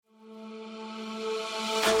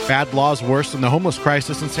Bad laws worse than the homeless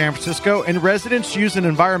crisis in San Francisco, and residents use an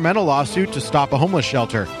environmental lawsuit to stop a homeless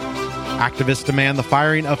shelter. Activists demand the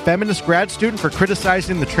firing of feminist grad student for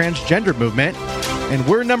criticizing the transgender movement. And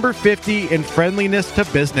we're number 50 in friendliness to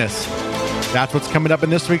business. That's what's coming up in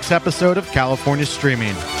this week's episode of California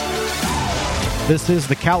Streaming. This is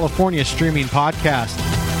the California Streaming Podcast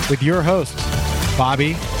with your hosts,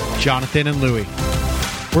 Bobby, Jonathan, and Louie.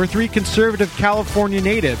 We're three conservative California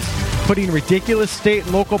natives putting ridiculous state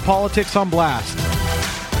and local politics on blast.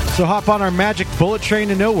 So hop on our magic bullet train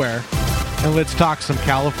to nowhere and let's talk some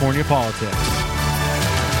California politics.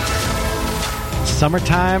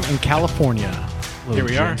 Summertime in California. Here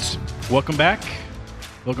we are. Welcome back.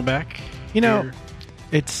 Welcome back. You know,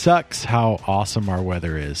 it sucks how awesome our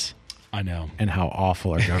weather is. I know. And how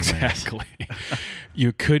awful our government is. Exactly.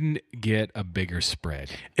 You couldn't get a bigger spread.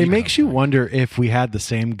 It makes you wonder if we had the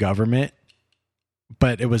same government,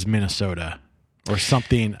 but it was Minnesota or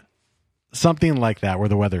something like that where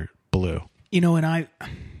the weather blew. You know, and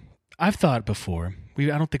I've thought before, I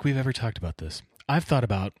don't think we've ever talked about this. I've thought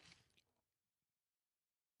about,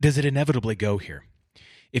 does it inevitably go here?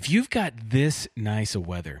 If you've got this nice of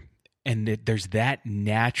weather and there's that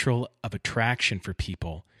natural of attraction for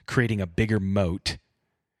people creating a bigger moat,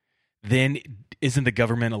 then isn't the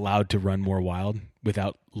government allowed to run more wild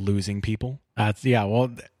without losing people?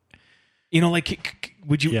 You know, like,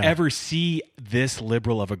 would you ever see this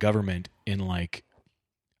liberal of a government in, like,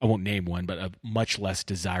 I won't name one, but a much less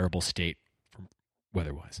desirable state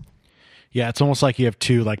weather-wise? Yeah, it's almost like you have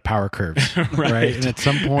two like power curves, right? And at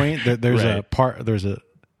some point, there's a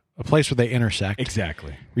place where they intersect.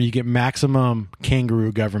 Exactly. Where you get maximum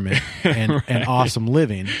kangaroo government and awesome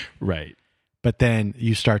living. Right. But then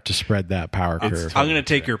you start to spread that power curve. I'm going to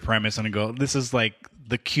take your premise and go, this is like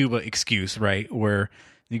the Cuba excuse, right? Where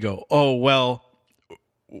you go, oh, well,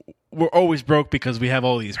 we're always broke because we have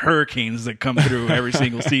all these hurricanes that come through every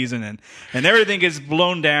single season and everything gets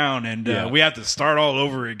blown down and we have to start all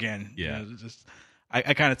over again. Yeah. You know,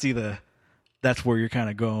 I kind of see that's where you're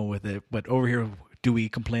kind of going with it. But over here, do we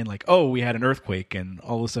complain like, oh, we had an earthquake and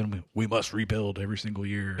all of a sudden we must rebuild every single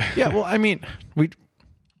year? Yeah, well, I mean,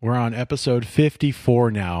 we're on episode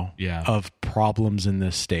 54 now of problems in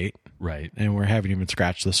this state. Right. And we haven't even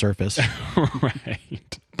scratched the surface.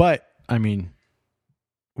 Right. But, I mean,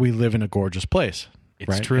 we live in a gorgeous place. It's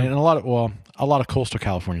right? true. And a lot of coastal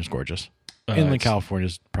California is gorgeous. Inland California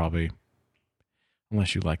is probably,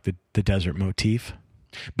 unless you like the desert motif.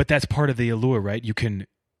 But that's part of the allure, right? You can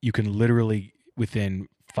literally within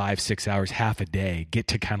 5-6 hours, half a day, get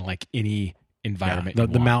to kind of like any environment.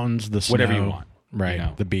 The mountains, the snow, whatever you want, right? You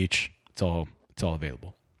know, the beach. It's all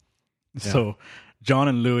available. Yeah. So John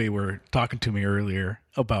and Louie were talking to me earlier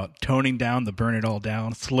about toning down the "Burn It All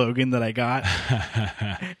Down" slogan that I got,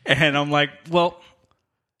 and I'm like, well,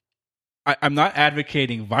 I'm not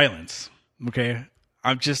advocating violence. Okay,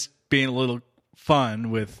 I'm just being a little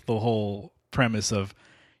fun with the whole premise of,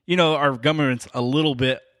 you know, our government's a little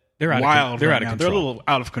bit. They're wild. They're out of now. control. They're a little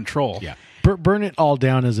out of control. Yeah. Burn it all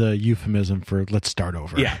down is a euphemism for let's start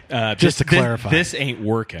over. Yeah. Just to clarify. This ain't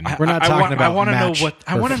working. We're not talking about I want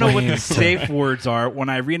to know what the flames. safe words are when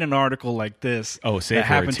I read an article like this. Oh, safe that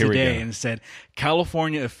happened words. Here we today go. and said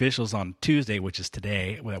California officials on Tuesday, which is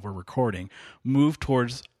today that we're recording, moved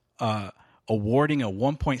towards awarding a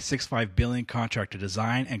 $1.65 billion contract to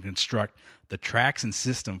design and construct the tracks and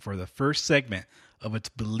system for the first segment of its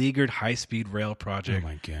beleaguered high-speed rail project. Oh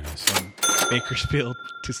my goodness. From Bakersfield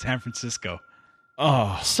to San Francisco.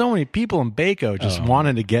 Oh, so many people in Baco just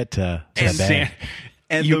wanted to get to the Bay.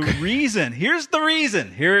 And here's the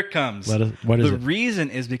reason. Here it comes. What is the it?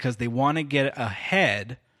 reason is because they want to get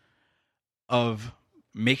ahead of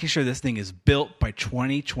making sure this thing is built by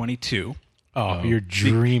 2022. Oh, you're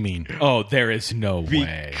dreaming. Oh, there is no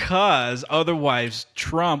way. Because otherwise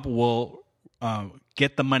Trump will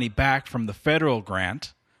get the money back from the federal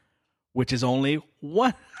grant, which is only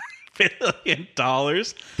 $1 billion.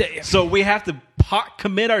 So we have to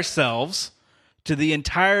commit ourselves to the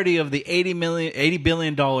entirety of the $80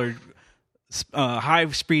 billion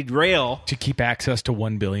high-speed rail To keep access to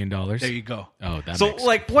 $1 billion. There you go. Oh, that so makes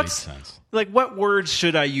like complete what's sense. like what words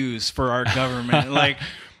should I use for our government? like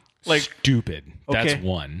Stupid. That's Okay.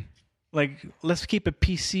 one. like let's keep it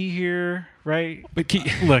PC here, right? But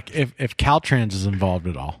Look, if Caltrans is involved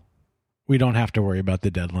at all, we don't have to worry about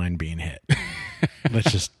the deadline being hit.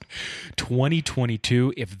 Let's just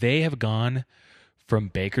 2022, if they have gone from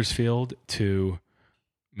Bakersfield to,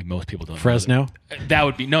 I mean, most people don't know Fresno. that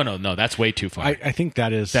would be no. That's way too far. I think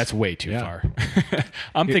that's way too yeah. far.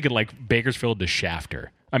 I'm thinking like Bakersfield to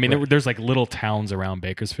Shafter. I mean, there's like little towns around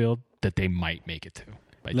Bakersfield that they might make it to.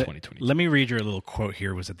 by 2022. Let me read you a little quote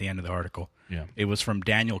here. It was at the end of the article. Yeah. It was from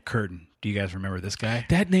Daniel Curtin. Do you guys remember this guy?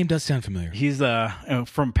 That name does sound familiar. He's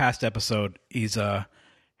from past episode. He's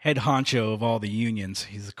head honcho of all the unions.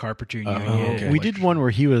 He's a carpenter union. okay. We did one where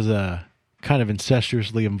he was kind of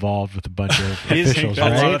incestuously involved with a bunch of officials, a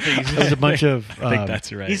lot right? of things. It was a bunch of. I think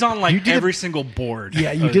that's right. He's on You like did every single board.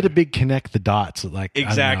 Yeah, you did a big connect the dots like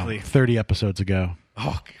Exactly. I don't know, 30 episodes ago.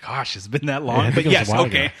 Oh gosh, it's been that Yeah, long. I think But it was a yes, while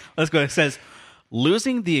okay. ago. Let's go. It says,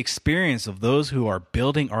 losing the experience of those who are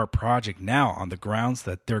building our project now on the grounds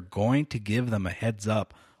that they're going to give them a heads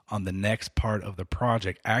up on the next part of the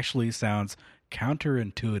project actually sounds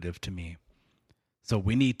counterintuitive to me. So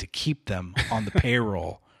we need to keep them on the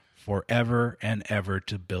payroll forever and ever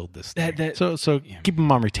to build this thing. So keep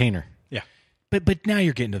them on retainer. Yeah. But now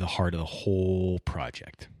you're getting to the heart of the whole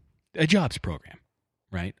project. A jobs program,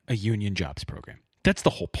 right? A union jobs program. That's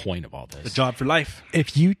the whole point of all this. The job for life.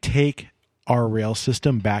 If you take our rail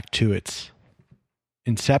system back to its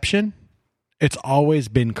inception, it's always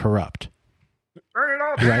been corrupt. Burn it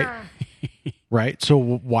all Right? Right? So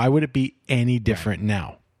why would it be any different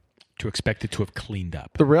now? To expect it to have cleaned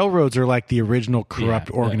up. The railroads are like the original corrupt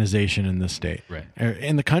Yeah, organization in this state. Right.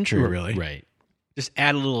 In the country, really. Right. Just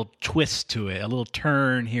add a little twist to it, a little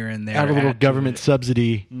turn here and there. Add a little to government it.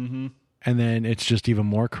 subsidy, Mm-hmm. and then it's just even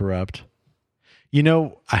more corrupt. You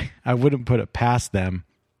know, I wouldn't put it past them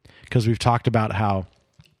because we've talked about how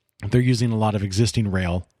they're using a lot of existing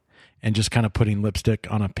rail and just kind of putting lipstick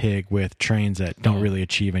on a pig with trains that don't really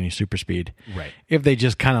achieve any super speed. Right. If they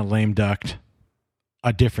just kind of lame ducked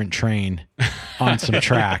a different train on some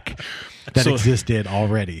track that So- existed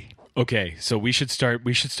already. Okay, so we should start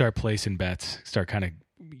placing bets. Start kind of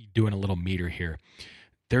doing a little meter here.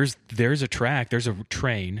 There's a track. There's a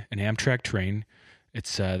train, an Amtrak train.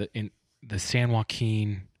 It's in the San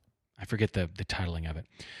Joaquin. I forget the titling of it,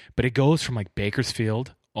 but it goes from like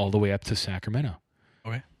Bakersfield all the way up to Sacramento.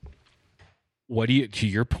 Okay. What do you, to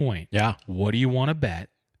your point? Yeah. What do you want to bet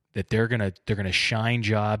that they're gonna shine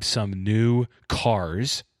job some new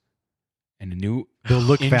cars and a new They'll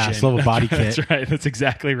look engine. fast, little body kit. That's right. That's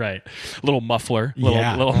exactly right. Little muffler.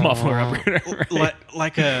 Yeah. Little muffler upgrader. Right.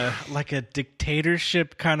 Like a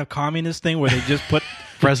dictatorship kind of communist thing where they just put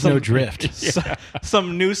Fresno Drift.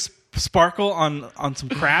 some new sparkle on some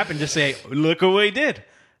crap and just say, look what we did.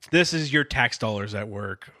 This is your tax dollars at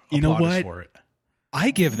work. You know Applaud us what? For it.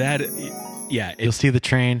 I give that. Yeah, You'll see the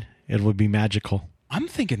train. It would be magical. I'm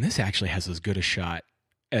thinking this actually has as good a shot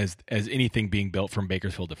as anything being built from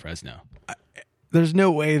Bakersfield to Fresno. There's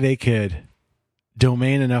no way they could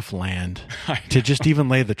domain enough land to just even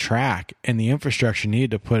lay the track and the infrastructure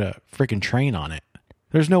needed to put a freaking train on it.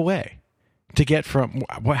 There's no way to get from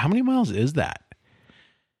how many miles is that?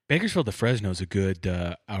 Bakersfield to Fresno is a good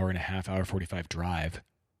hour and a half, hour 45 drive.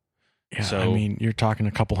 Yeah, So- I mean, you're talking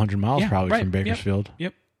a couple hundred miles Yeah, probably right. from Bakersfield.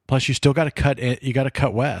 Yep. Plus, you still got to cut it. You got to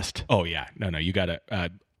cut west. Oh yeah, no, you got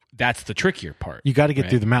to. That's the trickier part. You got to get Right.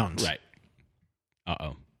 through the mountains. Right.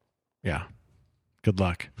 Uh-oh. Yeah. Good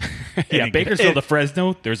luck. Yeah, Bakersfield to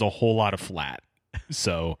Fresno, there's a whole lot of flat.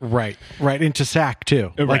 So Right into Sac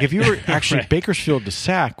too. Like Right. if you were actually Right. Bakersfield to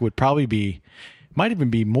Sac would probably be, might even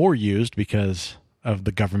be more used because of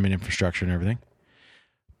the government infrastructure and everything.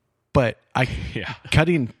 But yeah,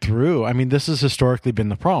 cutting through, I mean, this has historically been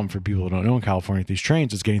the problem for people who don't know in California. These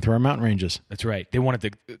trains is getting through our mountain ranges. that's right. They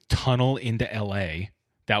wanted to tunnel into LA.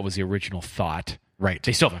 That was the original thought. Right.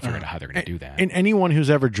 They still haven't figured out how they're going to do that. And anyone who's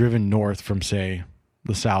ever driven north from, say,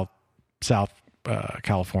 the South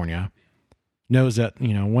California knows that,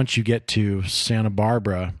 you know, once you get to Santa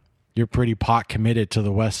Barbara, you're pretty pot committed to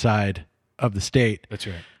the west side of the state That's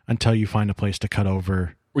right. until you find a place to cut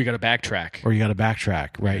over We got to backtrack. or you got to backtrack,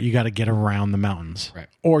 right? You got to get around the mountains. Right.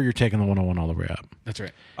 Or you're taking the 101 all the way up. That's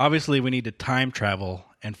right. Obviously, we need to time travel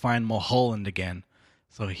and find Mulholland again.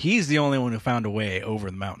 So he's the only one who found a way over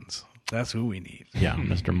the mountains. That's who we need. Yeah,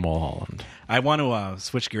 Mr. Mulholland. I want to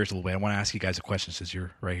switch gears a little bit. I want to ask you guys a question since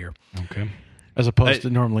you're right here. Okay. As opposed to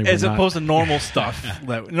normally As we're not. opposed to normal stuff.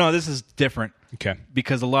 No, this is different Okay.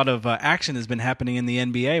 because a lot of action has been happening in the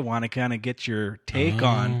NBA. Want to kind of get your take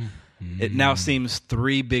on. It now seems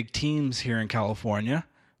three big teams here in California: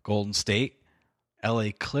 Golden State,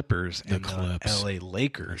 L.A. Clippers, and Clips. L.A.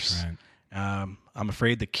 Lakers. Right. I'm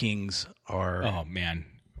afraid the Kings are. Oh man.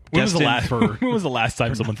 When was the last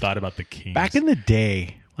time someone thought about the Kings? Back in the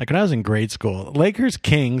day, like when I was in grade school, Lakers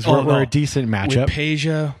Kings were a decent matchup. With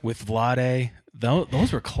Peja, with Vlade,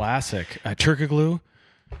 those were classic. Turkoglu.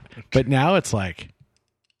 But now it's like,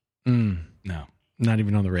 No. Not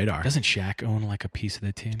even on the radar. Doesn't Shaq own like a piece of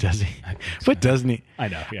the team? Does he? I think so. But doesn't he? I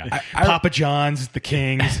know, yeah. Papa John's, the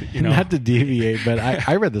Kings, you know. Not to deviate, but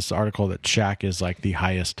I read this article that Shaq is like the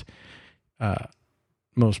highest,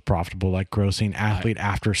 most profitable, like grossing athlete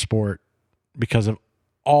after sport because of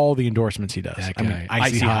all the endorsements he does. That I guy. mean,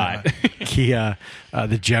 Icy Icy Hot, Hot. Kia,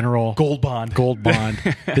 the General, Gold Bond.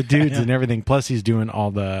 the dudes and everything. Plus, he's doing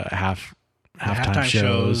all the halftime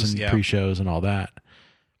shows and pre-shows and all that.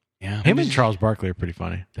 Yeah. Him and Charles Barkley are pretty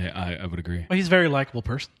funny. I would agree. Well, he's a very likable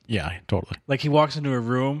person. Yeah, totally. Like he walks into a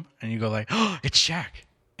room and you go like, "Oh, it's Shaq,"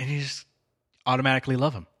 and you just automatically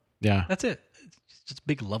love him. Yeah. That's it. It's just a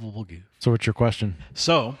big lovable goof. So, what's your question?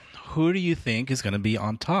 So, who do you think is going to be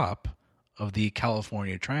on top of the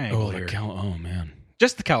California Triangle here? Oh man.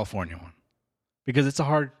 Just the California one, because it's a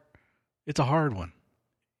hard one.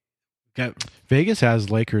 Vegas has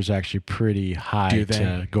Lakers actually pretty high Do they?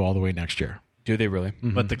 to go all the way next year. Do they really?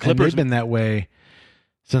 Mm-hmm. But the And Clippers, they've been that way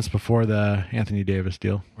since before the Anthony Davis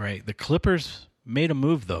deal. right? The Clippers made a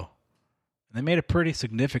move though, and they made a pretty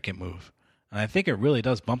significant move, and I think it really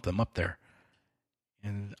does bump them up there.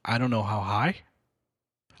 And I don't know how high.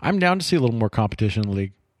 I'm down to see a little more competition in the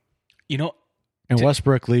league. You know, And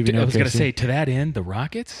Westbrook leaving. I was going to OKC. say, to that end, the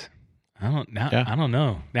Rockets. I don't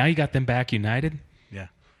know. Now you got them back united. Yeah,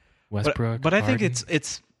 Westbrook. But I think Harden.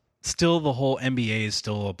 it's still the whole NBA is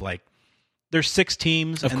still like there's 6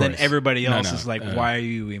 teams, Of and then course. everybody No, else no, is like, why are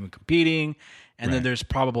you even competing? And then there's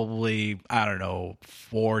probably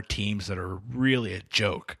 4 teams that are really a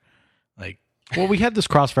joke. Like, Well, we had this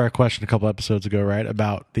crossfire question a couple episodes ago, right,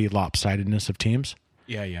 about the lopsidedness of teams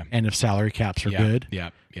Yeah. and if salary caps are good. Yeah.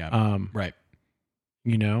 Right.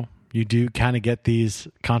 You know, you do kind of get these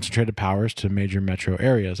concentrated powers to major metro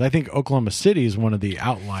areas. I think Oklahoma City is one of the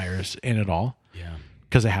outliers in it all Yeah.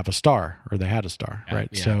 because they have a star, or they had a star, right?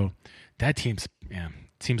 Yeah. So That team's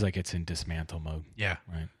seems like it's in dismantle mode. yeah.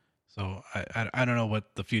 Right. So I don't know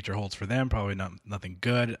what the future holds for them. Probably nothing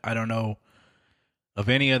good. I don't know of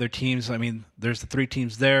any other teams. I mean, there's the 3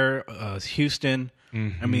 teams there. Houston.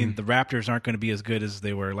 Mm-hmm. I mean, the Raptors aren't going to be as good as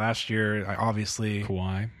they were last year. Obviously,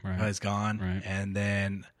 Kawhi. Right. is gone. Right. And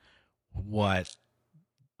then what?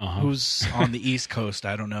 Uh-huh. Who's on the East Coast?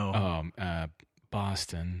 I don't know.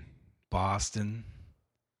 Boston. Boston.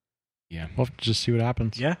 Yeah. we'll have to just see what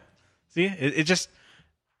happens. Yeah. See, it just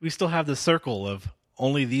we still have the circle of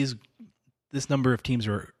only this number of teams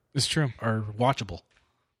are It's true. watchable.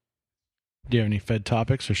 Do you have any Fed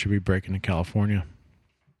topics, or should we break into California?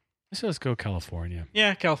 Let's go California.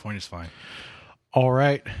 Yeah, California's fine. All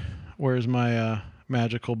right. Where's my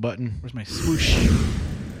magical button? Where's my swoosh? It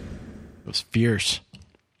was fierce.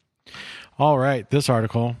 All right, this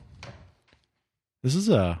article. This is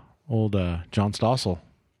old John Stossel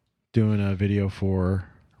doing a video for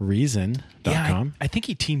Reason.com. Yeah, I think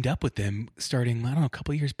he teamed up with them starting, a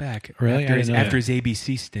couple of years back. Really? I didn't know After his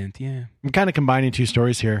ABC stint, yeah. I'm kind of combining 2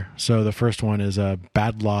 stories here. So the first one is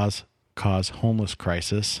bad laws cause homeless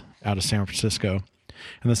crisis out of San Francisco.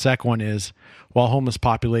 And the second one is while homeless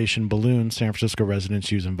population balloons, San Francisco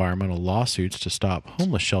residents use environmental lawsuits to stop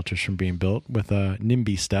homeless shelters from being built with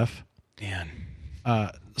NIMBY stuff. Man.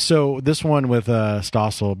 So this one with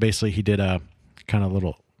Stossel, basically he did a kind of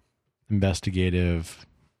little investigative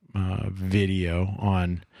video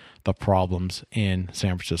on the problems in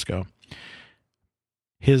San Francisco.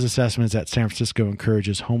 His assessment is that San Francisco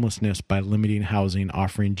encourages homelessness by limiting housing,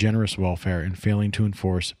 offering generous welfare, and failing to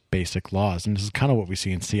enforce basic laws. And this is kind of what we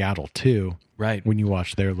see in Seattle, too. Right. When you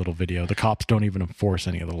watch their little video, the cops don't even enforce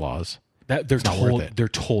any of the laws. They're not worth told it. they're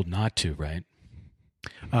told not to, right?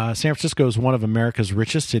 San Francisco is one of America's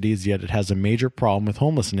richest cities, yet it has a major problem with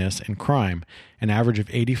homelessness and crime. An average of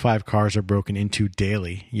 85 cars are broken into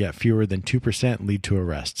daily, yet fewer than 2% lead to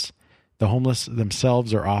arrests. The homeless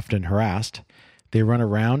themselves are often harassed. They run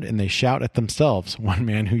around and they shout at themselves. One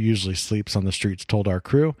man who usually sleeps on the streets told our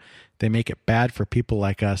crew, they make it bad for people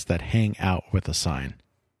like us that hang out with a sign.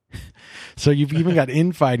 So you've even got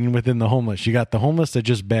infighting within the homeless. You got the homeless that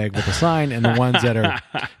just beg with a sign and the ones that are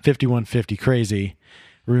 5150 crazy,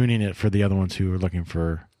 ruining it for the other ones who are looking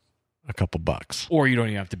for a couple bucks. Or you don't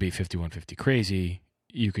even have to be 5150 crazy.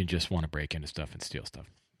 You can just want to break into stuff and steal stuff.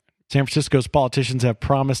 San Francisco's politicians have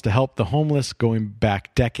promised to help the homeless going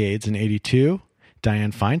back decades. In 1982,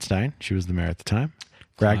 Dianne Feinstein, she was the mayor at the time,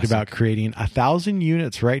 bragged about creating 1,000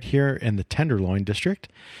 units right here in the Tenderloin district.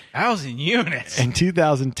 1,000 units. In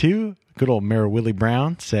 2002, good old Mayor Willie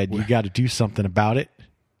Brown said, you got to do something about it.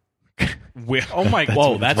 Oh my!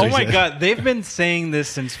 Whoa, that's oh what my he said. God! They've been saying this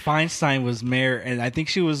since Feinstein was mayor, and I think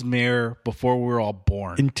she was mayor before we were all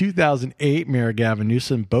born. In 2008, Mayor Gavin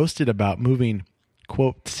Newsom boasted about moving,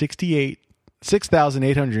 quote, 68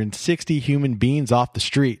 6,860 human beings off the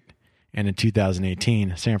street. And in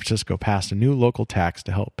 2018, San Francisco passed a new local tax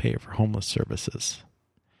to help pay for homeless services.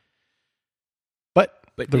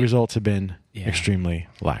 But the results have been extremely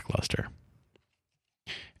lackluster.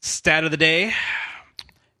 Stat of the day.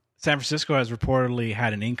 San Francisco has reportedly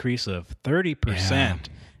had an increase of 30%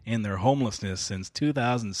 in their homelessness since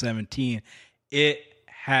 2017. It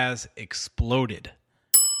has exploded.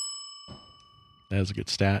 That was a good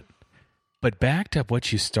stat. But back to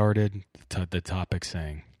what you started the topic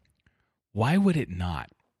saying, why would it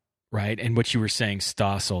not? Right? And what you were saying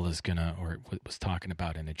Stossel is going to, or was talking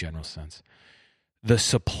about in a general sense, the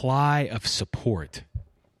supply of support.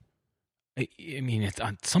 I mean, it's,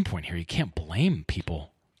 at some point here, you can't blame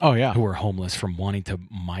people who are homeless from wanting to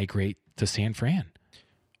migrate to San Fran.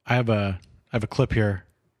 I have a clip here.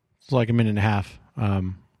 It's like a minute and a half.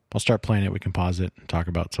 I'll start playing it. We can pause it and talk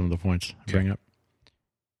about some of the points I bring up.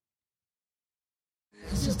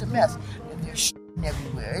 It's just a mess. And there's shit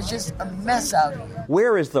everywhere. It's just a mess out here.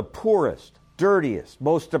 Where is the poorest, dirtiest,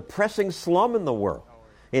 most depressing slum in the world?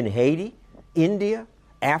 In Haiti? India?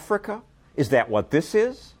 Africa? Is that what this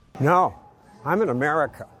is? No. I'm in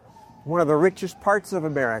America. One of the richest parts of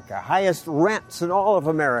America. Highest rents in all of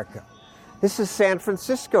America. This is San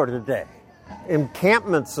Francisco today.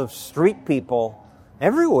 Encampments of street people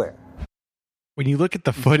everywhere. When you look at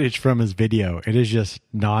the footage from his video, it is just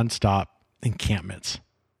nonstop encampments.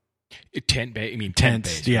 Tents,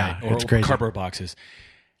 tents, yeah, right? it's crazy. Cardboard boxes.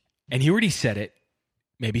 And he already said it.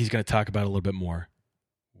 Maybe he's going to talk about it a little bit more.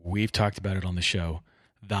 We've talked about it on the show.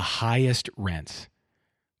 The highest rents.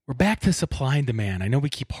 We're back to supply and demand. I know we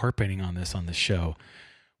keep harping on this show.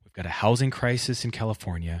 We've got a housing crisis in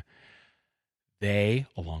California. They,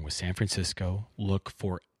 along with San Francisco, look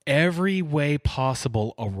for every way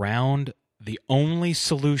possible around the only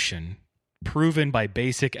solution proven by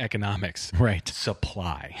basic economics. Right.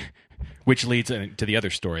 Supply. Which leads to the other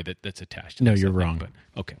story that's attached to No, this, you're I think, wrong.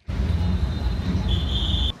 But, okay.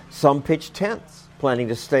 Some pitch tents, planning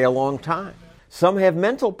to stay a long time. Some have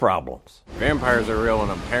mental problems. Vampires are real and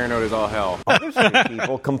I'm paranoid as all hell. Other street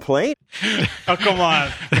people complain. Oh, come on.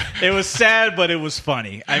 It was sad, but it was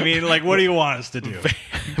funny. I mean, like, what do you want us to do?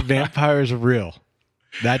 Vampires are real.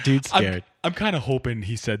 That dude's scared. I'm kind of hoping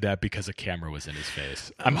he said that because a camera was in his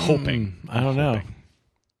face. I'm hoping. I don't know.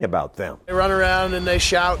 About them. They run around and they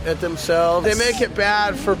shout at themselves. They make it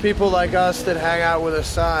bad for people like us that hang out with a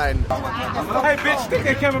sign. Hey, bitch, stick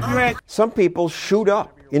that camera up your ass. Some people shoot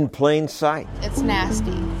up in plain sight. It's nasty.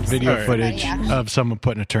 Video footage of someone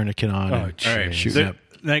putting a tourniquet on and shooting up.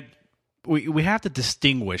 Like, we have to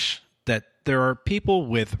distinguish that there are people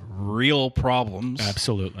with real problems.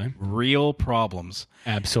 Absolutely. Real problems.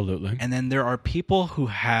 Absolutely. And then there are people who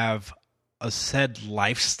have a said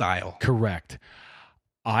lifestyle. Correct.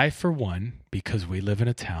 I, for one, because we live in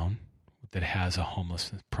a town that has a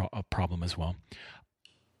homelessness problem as well,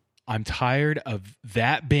 I'm tired of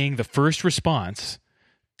that being the first response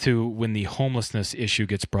to when the homelessness issue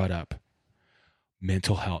gets brought up.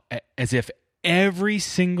 Mental health. As if every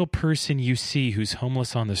single person you see who's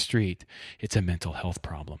homeless on the street, it's a mental health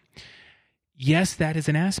problem. Yes, that is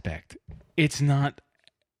an aspect. It's not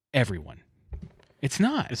everyone. It's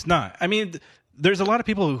not. It's not. I mean, there's a lot of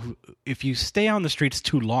people who, if you stay on the streets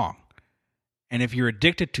too long, and if you're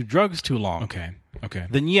addicted to drugs too long, Okay.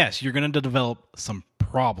 then yes, you're going to develop some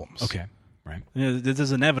problems. Okay. Right. You know, this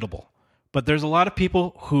is inevitable. But there's a lot of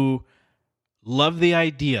people who love the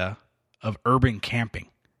idea of urban camping.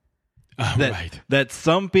 That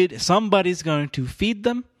somebody's going to feed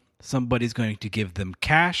them, somebody's going to give them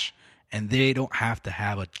cash, and they don't have to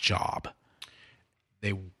have a job.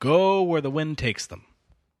 They go where the wind takes them.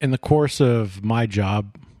 In the course of my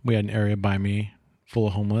job, we had an area by me full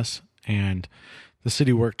of homeless, and the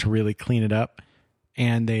city worked to really clean it up.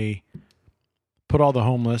 And they put all the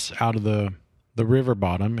homeless out of the river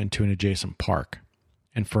bottom into an adjacent park.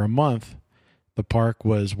 And for a month, the park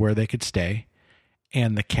was where they could stay,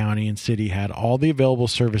 and the county and city had all the available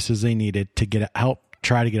services they needed to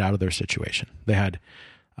try to get out of their situation. They had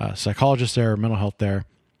psychologists there, mental health there.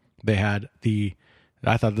 They had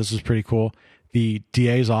I thought this was pretty cool, the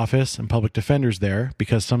DA's office and public defenders there,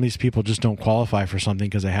 because some of these people just don't qualify for something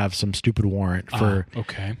because they have some stupid warrant for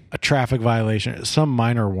a traffic violation, some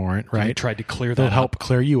minor warrant, right? They tried to clear that They'll up. help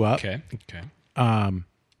clear you up. Okay. And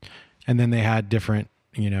then they had different,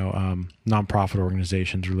 nonprofit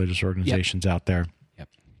organizations, religious organizations out there. Yep.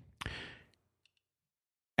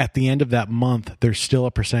 At the end of that month, there's still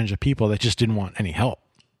a percentage of people that just didn't want any help.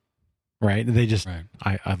 Right? They just,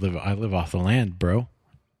 I live off the land, bro.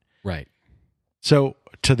 Right. So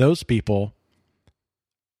to those people,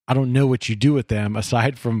 I don't know what you do with them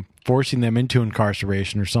aside from forcing them into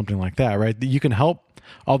incarceration or something like that, right? You can help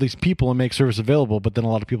all these people and make service available, but then a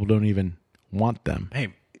lot of people don't even want them.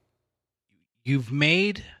 Hey, you've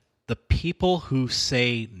made the people who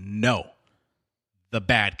say no the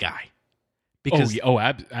bad guy. Because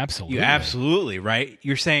absolutely. You absolutely, right?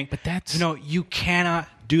 You're saying, but that's, you cannot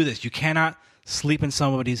do this. You cannot sleep in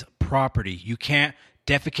somebody's property. You can't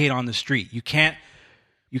defecate on the street. You can't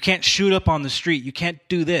shoot up on the street. You can't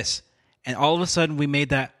do this. And all of a sudden we made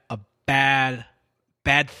that a bad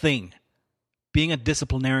thing. Being a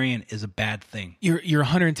disciplinarian is a bad thing. You're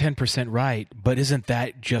 110% right, but isn't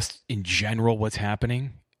that just in general what's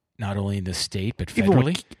happening? Not only in the state, but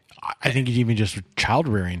federally? I think even just child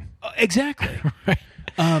rearing. Exactly.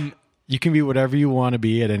 Right. You can be whatever you want to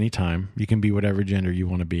be at any time. You can be whatever gender you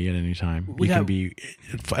want to be at any time. You can be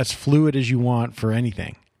as fluid as you want for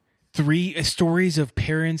anything. 3 stories of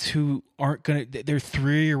parents who aren't going to, their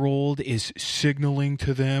 3-year-old is signaling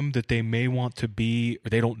to them that they may want to be, or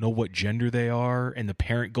they don't know what gender they are, and the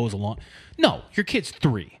parent goes along. No, your kid's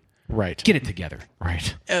 3. Right. Get it together.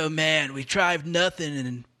 Right. Oh, man, we tried nothing,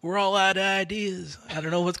 and we're all out of ideas. I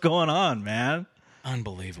don't know what's going on, man.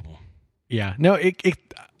 Unbelievable. Yeah. No,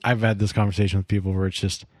 I've had this conversation with people where it's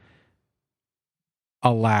just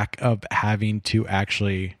a lack of having to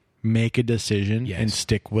actually make a decision and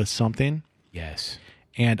stick with something. Yes.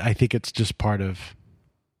 And I think it's just part of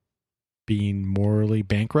being morally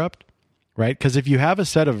bankrupt, right? Because if you have a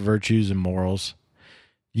set of virtues and morals,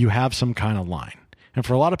 you have some kind of line. And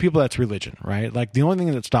for a lot of people, that's religion, right? Like the only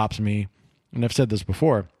thing that stops me, and I've said this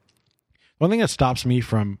before, one thing that stops me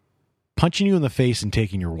from punching you in the face and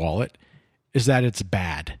taking your wallet is that it's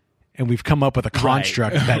bad. And we've come up with a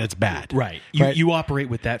construct that it's bad. Right. You operate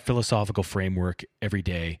with that philosophical framework every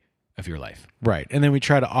day of your life. Right. And then we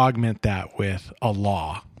try to augment that with a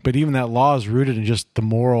law. But even that law is rooted in just the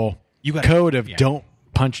moral code of don't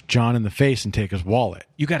punch John in the face and take his wallet.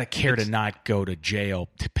 You got to care to not go to jail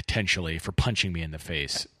potentially for punching me in the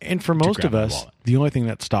face. And for most of us, the only thing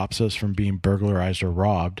that stops us from being burglarized or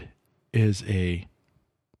robbed is a,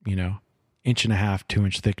 1.5,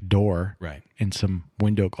 2-inch thick door and some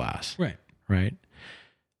window glass. Right.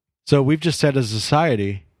 So we've just said as a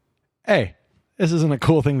society, hey, this isn't a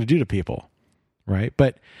cool thing to do to people. Right.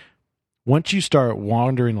 But once you start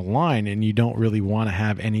wandering the line and you don't really want to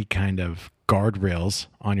have any kind of guardrails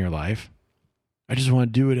on your life, I just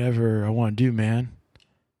want to do whatever I want to do, man,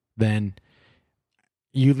 then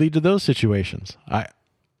you lead to those situations. I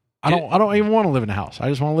don't even want to live in a house. I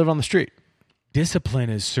just want to live on the street. Discipline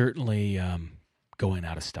is certainly going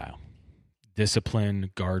out of style.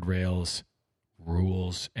 Discipline, guardrails,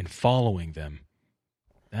 rules, and following them.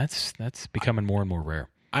 That's becoming more and more rare.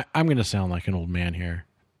 I'm going to sound like an old man here.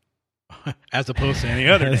 As opposed to any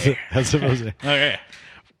other day. As opposed to. Okay.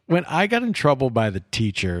 When I got in trouble by the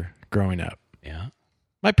teacher growing up,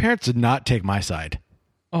 my parents did not take my side.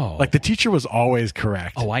 Oh. Like the teacher was always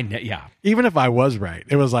correct. Oh, yeah. Even if I was right,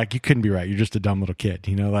 it was like, you couldn't be right. You're just a dumb little kid.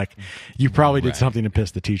 Like you probably did something to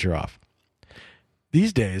piss the teacher off.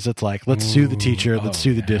 These days, it's like, let's sue the teacher. Let's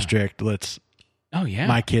sue the district.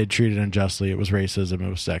 My kid treated unjustly. It was racism. It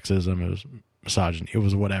was sexism. It was misogyny. It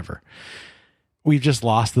was whatever. We've just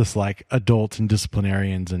lost this like adults and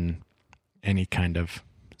disciplinarians and any kind of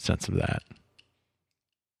sense of that.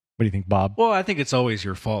 What do you think, Bob? Well, I think it's always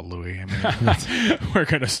your fault, Louis. I mean, we're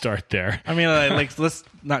going to start there. I mean, let's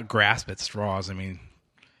not grasp at straws. I mean,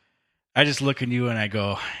 I just look at you and I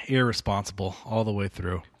go, irresponsible all the way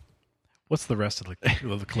through. What's the rest of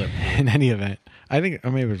the clip? In any event, I think,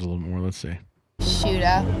 or maybe there's a little more. Let's see. Shoot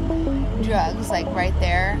up, drugs, like right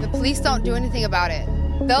there. The police don't do anything about it.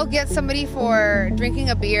 They'll get somebody for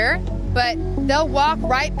drinking a beer, but they'll walk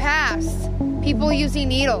right past people using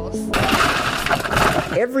needles.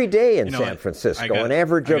 Every day in San Francisco, an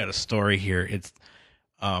average of... I got a story here. It's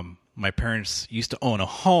my parents used to own a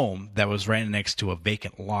home that was right next to a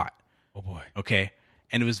vacant lot. Oh, boy. Okay.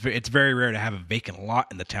 And it's very rare to have a vacant lot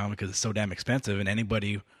in the town because it's so damn expensive, and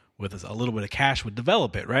anybody with a little bit of cash would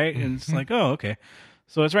develop it, right? And it's like, oh, okay.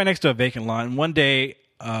 So it's right next to a vacant lot. And one day,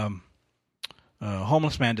 a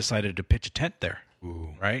homeless man decided to pitch a tent there,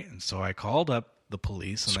 right? And so I called up the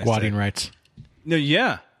police. And Squatting rights. No,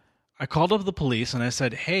 yeah. I called up the police and I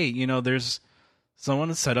said, hey, there's someone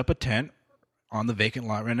that set up a tent on the vacant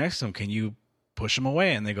lot right next to him. Can you push him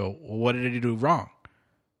away? And they go, well, what did he do wrong?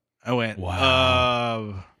 I went,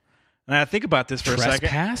 wow. And I think about this for a second.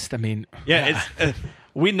 Trespassed? I mean, yeah. It's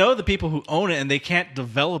we know the people who own it, and they can't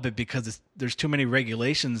develop it because there's too many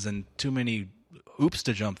regulations and too many hoops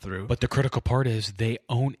to jump through. But the critical part is they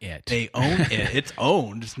own it. They own it. It's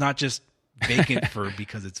owned. It's not just vacant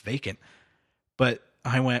because it's vacant. But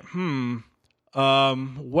I went,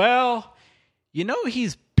 Well,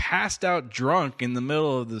 he's passed out drunk in the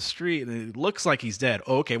middle of the street, and it looks like he's dead.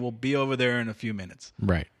 Okay, we'll be over there in a few minutes.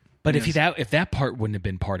 Right. But if that part wouldn't have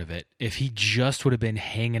been part of it, if he just would have been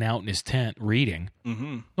hanging out in his tent reading,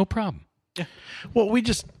 no problem. Yeah. Well,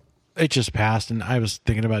 it just passed, and I was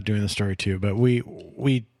thinking about doing the story too, but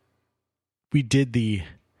we did the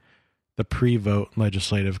pre-vote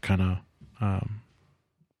legislative kind of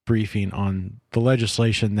briefing on the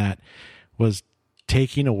legislation that was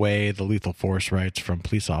taking away the lethal force rights from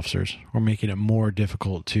police officers or making it more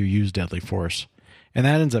difficult to use deadly force. And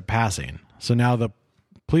that ends up passing. So now the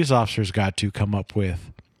police officers got to come up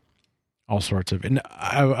with all sorts of, and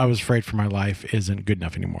I was afraid for my life isn't good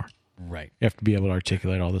enough anymore. Right. You have to be able to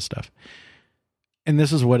articulate all this stuff. And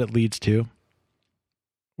this is what it leads to.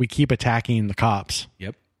 We keep attacking the cops.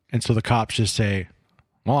 Yep. And so the cops just say,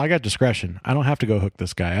 well, I got discretion. I don't have to go hook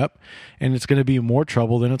this guy up. And it's going to be more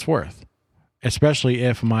trouble than it's worth. Especially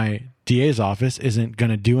if my DA's office isn't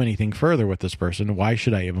going to do anything further with this person. Why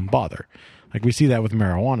should I even bother? Like we see that with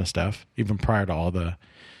marijuana stuff, even prior to all the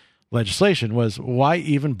legislation, was why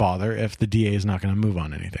even bother if the DA is not going to move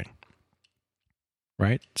on anything?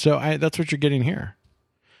 Right? So that's what you're getting here.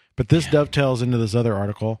 But this dovetails into this other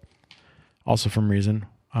article, also from Reason.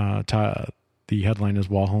 The headline is,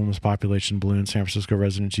 while homeless population balloons, San Francisco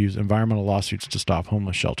residents use environmental lawsuits to stop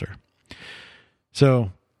homeless shelter.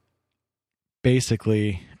 So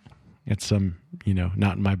basically, it's some,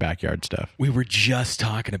 not in my backyard stuff. We were just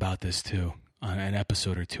talking about this too on an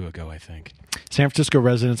episode or two ago, I think. San Francisco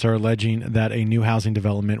residents are alleging that a new housing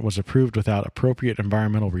development was approved without appropriate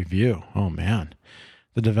environmental review. Oh, man.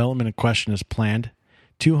 The development in question is planned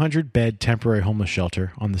 200-bed temporary homeless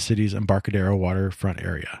shelter on the city's Embarcadero waterfront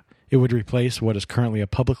area. It would replace what is currently a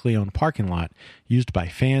publicly owned parking lot used by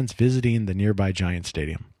fans visiting the nearby Giants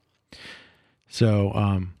Stadium.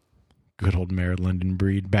 So, good old Mayor London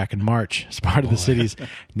Breed, back in March, as part of the city's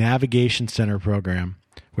Navigation Center program,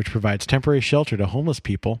 which provides temporary shelter to homeless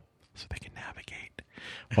people so they can navigate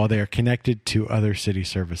while they are connected to other city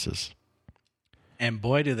services. And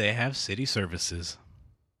boy, do they have city services.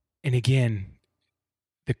 And again,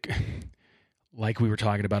 like we were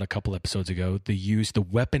talking about a couple episodes ago, the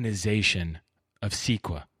weaponization of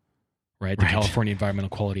CEQA, right? The California Environmental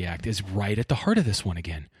Quality Act is right at the heart of this one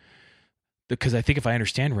again. Because I think if I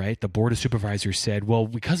understand right, the Board of Supervisors said, well,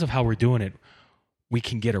 because of how we're doing it, we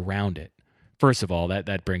can get around it. First of all,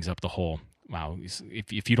 that brings up the whole, wow,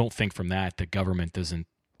 if you don't think from that, the government doesn't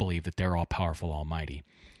believe that they're all powerful, almighty.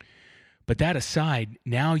 But that aside,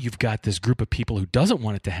 now you've got this group of people who doesn't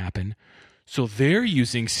want it to happen. So they're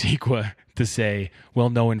using CEQA to say, well,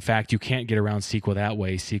 no, in fact, you can't get around CEQA that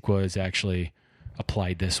way. CEQA is actually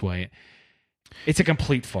applied this way. It's a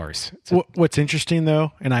complete farce. What's interesting,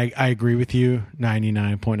 though, and I agree with you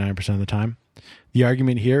 99.9% of the time, the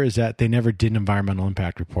argument here is that they never did an environmental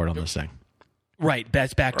impact report on this thing. Right.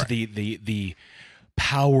 That's back to the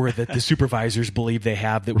power that the supervisors believe they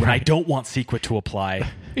have, that when I don't want CEQA to apply,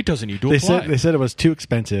 it doesn't need to apply. They said it was too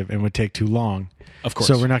expensive and would take too long. Of course.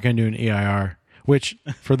 So we're not going to do an EIR, which,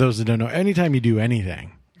 for those that don't know, anytime you do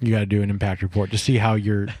anything, you got to do an impact report to see how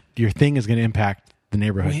your thing is going to impact the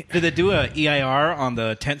neighborhood. Did they do a EIR on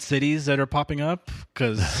the tent cities that are popping up?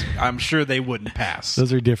 Because I'm sure they wouldn't pass.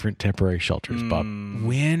 Those are different temporary shelters, Bob.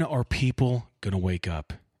 When are people going to wake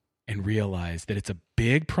up and realize that it's a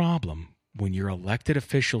big problem when your elected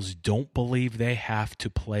officials don't believe they have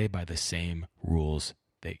to play by the same rules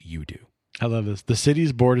that you do? I love this. The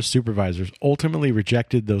city's Board of Supervisors ultimately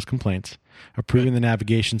rejected those complaints, approving the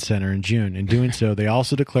Navigation Center in June. In doing so, they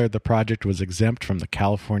also declared the project was exempt from the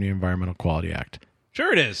California Environmental Quality Act.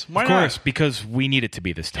 Sure it is. Why not? Of course, because we need it to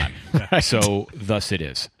be this time. Right. So, thus it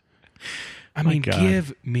is. I mean,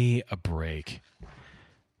 give me a break.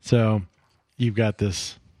 So, you've got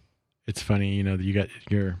this. It's funny, you got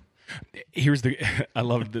your... Here's I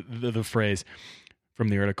love the phrase from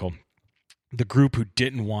the article. The group who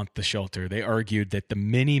didn't want the shelter, they argued that the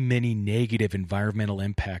many, many negative environmental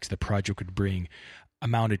impacts the project would bring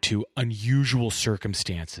amounted to unusual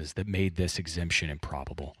circumstances that made this exemption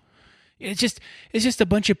improbable. It's just a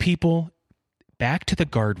bunch of people back to the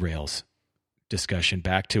guardrails discussion,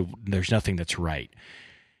 back to there's nothing that's right.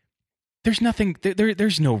 There's nothing,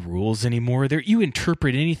 there's no rules anymore. You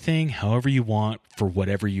interpret anything however you want for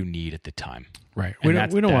whatever you need at the time. Right. We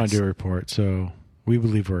don't want to do a report, so we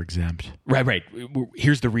believe we're exempt. Right.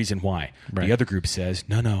 Here's the reason why. Right. The other group says,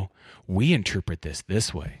 no, we interpret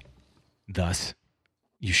this way. Thus,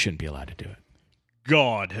 you shouldn't be allowed to do it.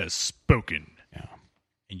 God has spoken. Yeah.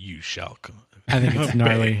 And you shall come. I think it's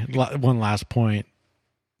gnarly. One last point.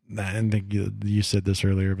 I think you said this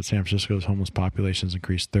earlier, but San Francisco's homeless population has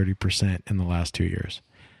increased 30% in the last 2 years.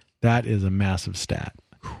 That is a massive stat.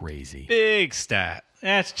 Crazy. Big stat.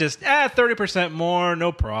 That's just 30% more,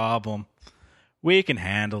 no problem. We can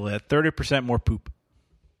handle it. 30% more poop.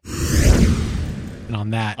 And on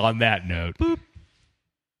that note, boop.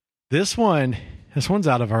 This one's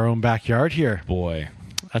out of our own backyard here. Boy.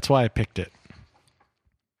 That's why I picked it.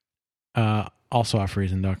 Also off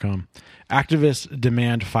reason.com. Activists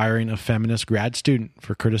demand firing of feminist grad student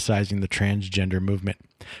for criticizing the transgender movement.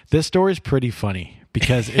 This story is pretty funny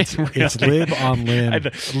because it's lib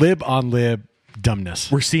on lib dumbness.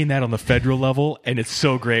 We're seeing that on the federal level, and it's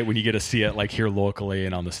so great when you get to see it like here locally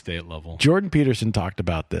and on the state level. Jordan Peterson talked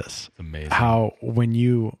about this. Amazing. How when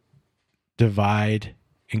you divide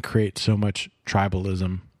and create so much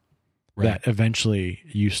tribalism that eventually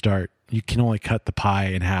you can only cut the pie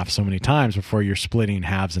in half so many times before you're splitting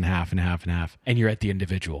halves and half and half and half. And you're at the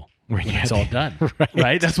individual. When it's all done.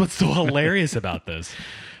 Right? That's what's so hilarious about this.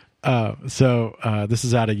 So this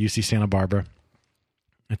is out of UC Santa Barbara.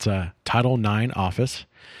 It's a Title IX office,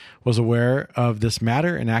 was aware of this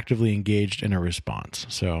matter and actively engaged in a response.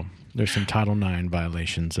 So there's some Title IX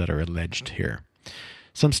violations that are alleged here.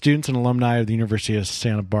 Some students and alumni of the University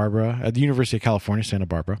of California, Santa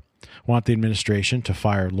Barbara, want the administration to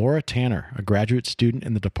fire Laura Tanner, a graduate student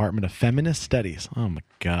in the Department of Feminist Studies. Oh my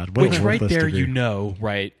God. Which right there, degree.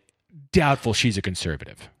 Right? Doubtful she's a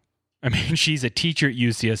conservative. I mean, she's a teacher at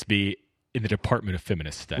UCSB in the Department of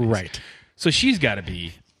Feminist Studies. Right. So she's got to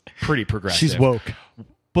be pretty progressive. She's woke.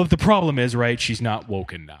 But the problem is, right, she's not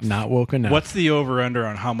woke enough. Not woke enough. What's the over-under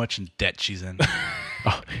on how much in debt she's in?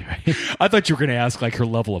 I thought you were going to ask like her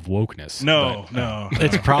level of wokeness. No.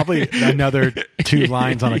 It's probably another 2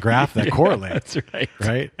 lines on a graph that correlate. That's right.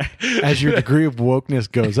 Right? As your degree of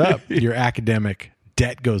wokeness goes up, your academic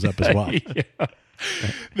debt goes up as well. Yeah.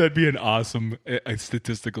 That'd be an awesome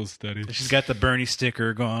statistical study. She's got the Bernie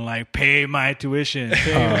sticker going like, pay my tuition.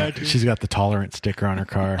 She's got the tolerant sticker on her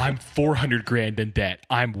car. I'm $400,000 in debt.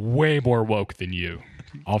 I'm way more woke than you.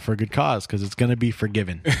 All for a good cause because it's going to be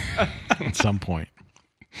forgiven at some point.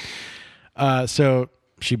 So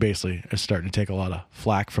she basically is starting to take a lot of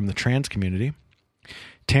flack from the trans community.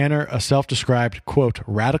 Tanner, a self-described, quote,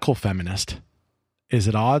 radical feminist, is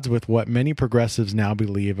at odds with what many progressives now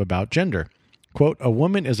believe about gender. Quote, a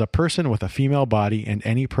woman is a person with a female body and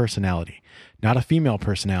any personality, not a female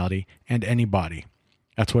personality and any body.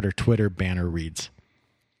 That's what her Twitter banner reads.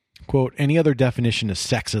 Quote, any other definition is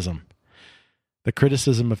sexism. The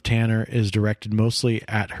criticism of Tanner is directed mostly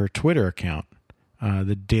at her Twitter account.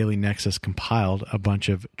 The Daily Nexus compiled a bunch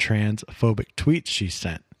of transphobic tweets she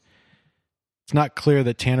sent. It's not clear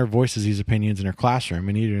that Tanner voices these opinions in her classroom,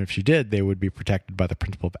 and even if she did, they would be protected by the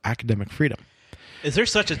principle of academic freedom. Is there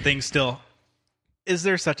such a thing still? Is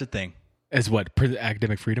there such a thing? As what?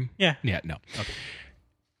 Academic freedom? Yeah. Yeah, no. Okay.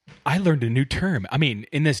 I learned a new term. I mean,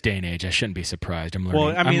 in this day and age, I shouldn't be surprised. I'm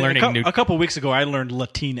learning. A couple weeks ago, I learned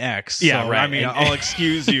Latinx. Yeah, so, right. I mean, I'll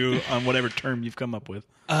excuse you on whatever term you've come up with.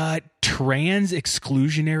 Trans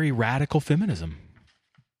exclusionary radical feminism,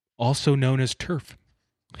 also known as TERF.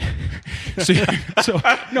 so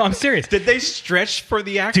no, I'm serious. Did they stretch for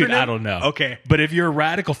the acronym? Dude, I don't know. Okay. But if you're a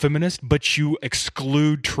radical feminist, but you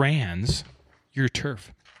exclude trans, you're a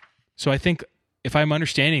TERF. So I think if I'm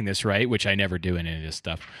understanding this right, which I never do in any of this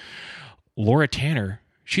stuff, Laura Tanner,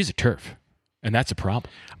 she's a TERF, and that's a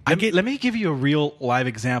problem. Let me give you a real live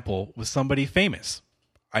example with somebody famous.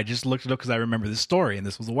 I just looked it up because I remember this story, and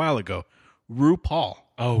this was a while ago. RuPaul.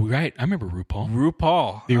 Oh, right. I remember RuPaul.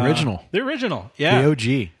 RuPaul. The original. The original, yeah. The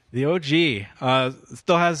OG. The OG.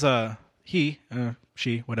 Still has he,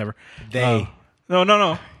 she, whatever. They.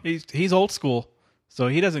 No. He's old school, so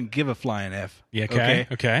he doesn't give a flying F. Yeah,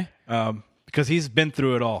 okay. Because he's been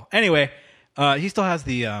through it all. Anyway, he still has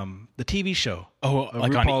the TV show. Oh,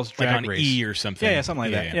 like RuPaul's Drag on Race. E or something. Yeah,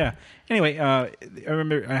 something like that. Yeah. Anyway, I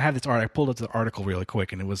remember I had this article. I pulled up the article really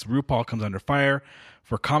quick, and it was RuPaul comes under fire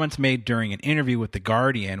for comments made during an interview with The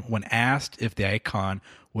Guardian when asked if the icon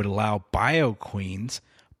would allow bio queens,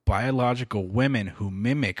 biological women who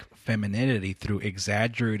mimic femininity through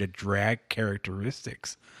exaggerated drag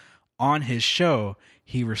characteristics. On his show,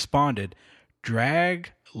 he responded,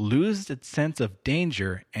 "Drag loses its sense of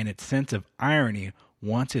danger and its sense of irony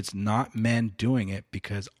once it's not men doing it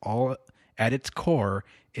because all at its core,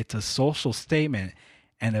 it's a social statement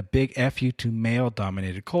and a big F you to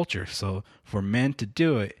male-dominated culture. So for men to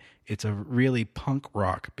do it, it's a really punk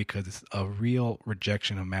rock because it's a real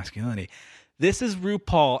rejection of masculinity." This is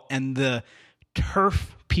RuPaul, and the TERF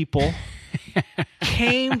people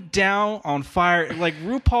came down on fire. Like,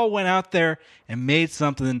 RuPaul went out there and made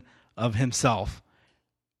something of himself.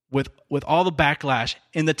 with all the backlash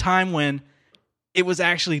in the time when it was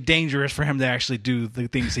actually dangerous for him to actually do the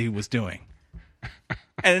things he was doing.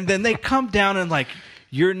 And then they come down and like,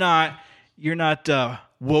 you're not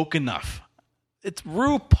woke enough. It's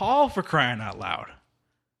RuPaul, for crying out loud.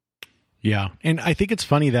 Yeah. And I think it's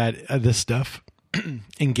funny that this stuff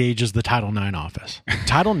engages the Title IX office.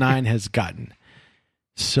 Title IX has gotten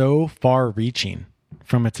so far reaching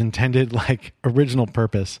from its intended like original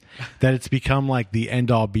purpose that it's become like the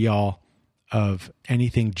end all be all of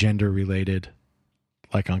anything gender related,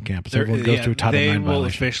 like on campus. Everyone goes to a Title IX They will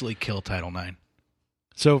violation. officially kill Title IX.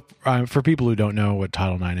 So for people who don't know what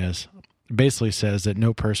Title IX is, it basically says that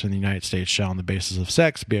no person in the United States shall on the basis of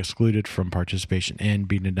sex be excluded from participation in,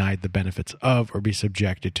 be denied the benefits of, or be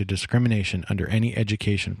subjected to discrimination under any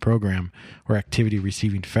education program or activity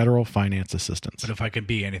receiving federal finance assistance. But if I could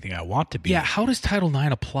be anything I want to be. Yeah, how does Title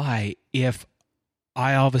IX apply if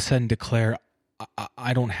I all of a sudden declare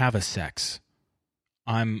I don't have a sex?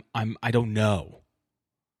 I don't know.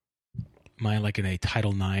 Am I like in a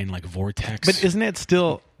Title IX like vortex? But isn't it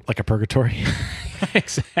still like a purgatory?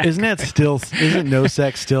 Exactly. Isn't no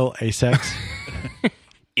sex still a sex?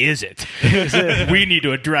 Is it? We need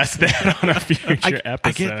to address that on a future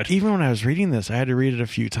episode. Even when I was reading this, I had to read it a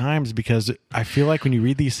few times because I feel like when you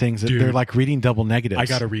read these things, they're like reading double negatives. I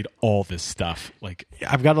got to read all this stuff. Like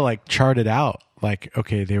I've got to like chart it out. Like,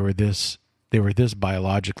 okay, they were this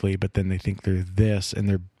biologically, but then they think they're this,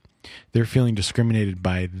 and they're feeling discriminated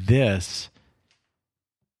by this.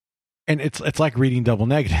 And it's like reading double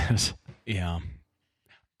negatives. Yeah.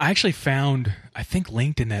 I actually found, I think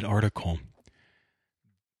linked in that article,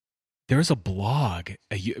 there's a blog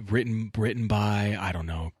written by, I don't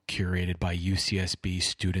know, curated by UCSB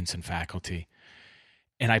students and faculty.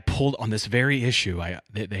 And I pulled on this very issue,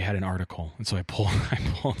 they had an article. And so I pulled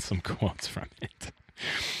some quotes from it.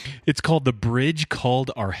 It's called The Bridge Called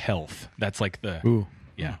Our Health. That's like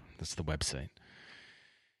that's the website.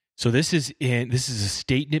 So this is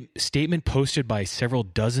a statement posted by several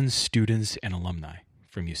dozen students and alumni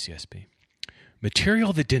from UCSB.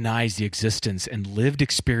 Material that denies the existence and lived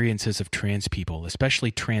experiences of trans people,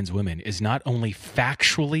 especially trans women, is not only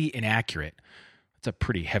factually inaccurate, that's a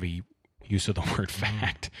pretty heavy use of the word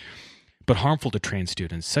fact, but harmful to trans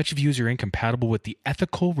students. Such views are incompatible with the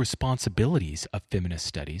ethical responsibilities of feminist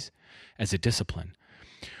studies as a discipline.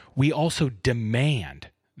 We also demand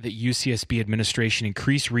that UCSB administration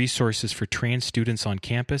increase resources for trans students on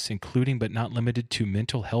campus, including but not limited to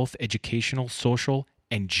mental health, educational, social,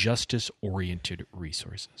 and justice-oriented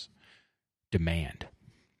resources. Demand.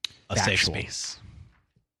 A safe space.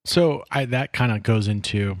 So that kind of goes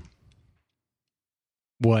into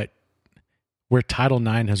where Title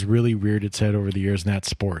IX has really reared its head over the years, and that's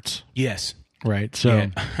sports. Yes. Right?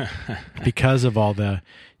 So because of all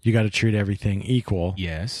you got to treat everything equal.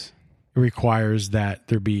 Yes. It requires that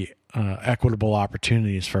there be equitable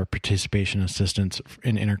opportunities for participation assistance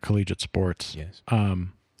in intercollegiate sports. Yes.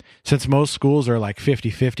 Since most schools are like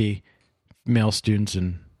 50-50 male students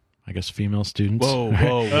and I guess female students. Whoa.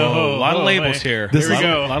 A lot of labels here. Here we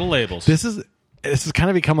go. A lot of labels. This has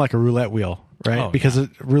kind of become like a roulette wheel, right? Because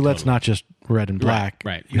roulette's not just red and black.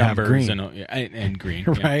 Right. You Numbers have green. and green.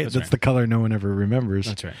 Right? Yeah, that's the color no one ever remembers.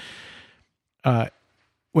 That's right.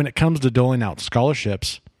 When it comes to doling out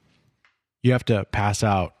scholarships, you have to pass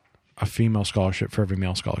out a female scholarship for every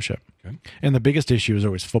male scholarship. Okay. And the biggest issue is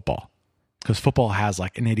always football. Because football has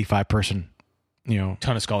like an 85-person,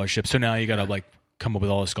 ton of scholarships. So now you got to like come up with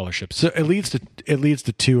all the scholarships. So it leads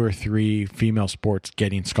to 2 or 3 female sports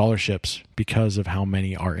getting scholarships because of how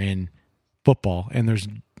many are in football, and there's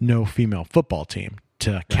no female football team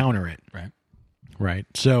to counter it. Right.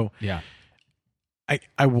 So yeah,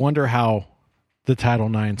 I wonder how the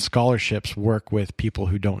Title IX scholarships work with people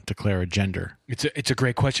who don't declare a gender. It's a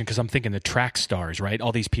great question because I'm thinking the track stars, right?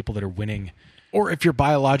 All these people that are winning. Or if you're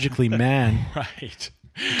biologically man, right?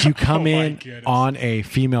 Do you come in on a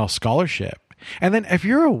female scholarship? And then if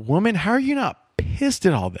you're a woman, how are you not pissed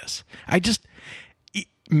at all this?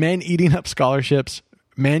 Men eating up scholarships,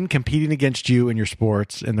 men competing against you in your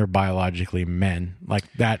sports, and they're biologically men. Like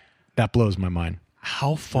that blows my mind.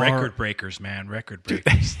 How far? Record breakers, man. Record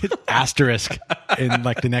breakers. Asterisk in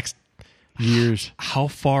like the next years. How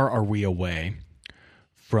far are we away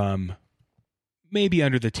from maybe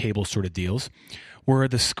under the table sort of deals where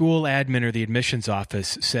the school admin or the admissions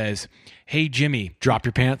office says, "Hey, Jimmy, drop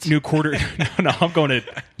your pants. New quarter." No, I'm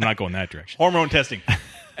not going that direction. Hormone testing.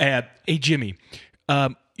 Hey, Jimmy,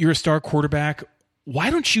 you're a star quarterback.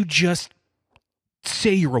 Why don't you just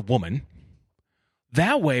say you're a woman?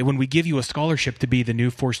 That way, when we give you a scholarship to be the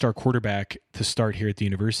new 4-star quarterback to start here at the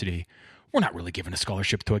university, we're not really giving a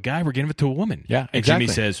scholarship to a guy. We're giving it to a woman. Yeah, And exactly.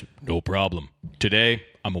 Jimmy says, no problem. Today,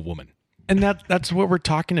 I'm a woman. And that's what we're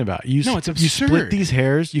talking about. No, it's You split absurd. these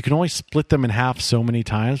hairs. You can only split them in half so many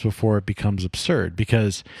times before it becomes absurd,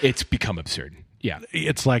 because It's become absurd. Yeah.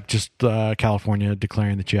 it's like just California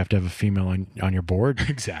declaring that you have to have a female on your board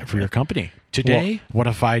Exactly. for your company. Today? Well, what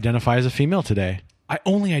if I identify as a female today? I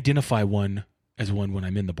only identify one as one when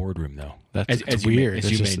I'm in the boardroom, though. That's As you weird. As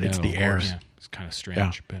It's you just- may know. it's the airs. Yeah, it's kind of strange.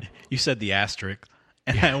 Yeah. But You said the asterisk.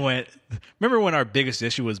 And I went, remember when our biggest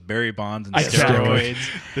issue was Barry Bonds and Exactly.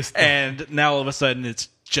 steroids? And now all of a sudden it's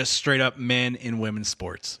just straight up men in women's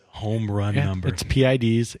sports. home run Yeah, number. it's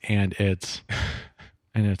PIDs and it's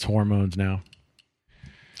hormones now.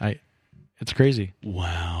 It's crazy.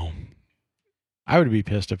 Wow. I would be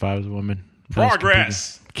pissed if I was a woman.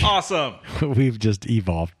 Progress. Awesome. We've just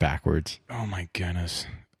evolved backwards. Oh my goodness.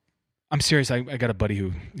 I'm serious. I got a buddy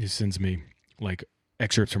who sends me like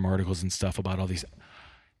excerpts from articles and stuff about all these,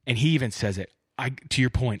 and he even says it. To your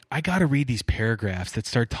point, I got to read these paragraphs that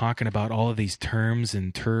start talking about all of these terms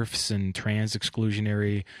and turfs and trans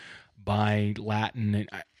exclusionary, bi Latin. And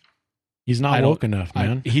He's not woke enough,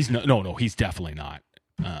 man. He's no. He's definitely not.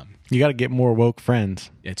 You got to get more woke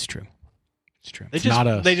friends. It's true. It's true.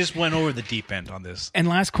 They just went over the deep end on this. And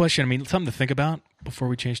last question, I mean, something to think about before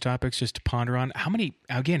we change topics, just to ponder on. How many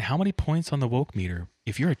points on the woke meter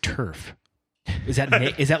if you're a turf? Is that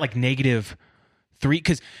is that like -3?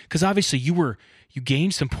 Because obviously you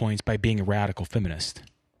gained some points by being a radical feminist,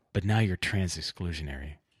 but now you're trans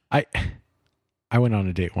exclusionary. I went on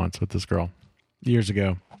a date once with this girl years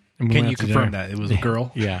ago. And we Can went you out to confirm dinner. that it was a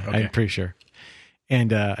girl? Yeah, Okay. I'm pretty sure.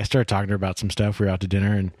 And I started talking to her about some stuff. We were out to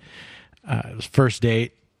dinner, and it was first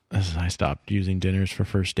date. I stopped using dinners for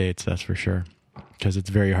first dates, that's for sure, because it's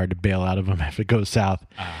very hard to bail out of them if it goes south.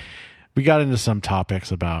 We got into some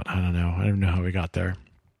topics about, I don't know how we got there.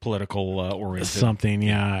 Political oriented. Something,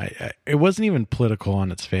 yeah. It wasn't even political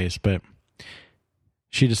on its face, but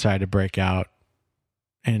she decided to break out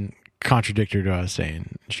and contradict her to us,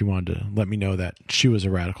 saying she wanted to let me know that she was a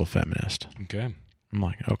radical feminist. Okay. I'm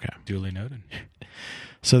like, okay. Duly noted.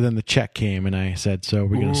 So then the check came, and I said, so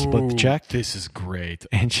we're going to split the check? This is great.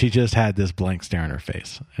 And she just had this blank stare on her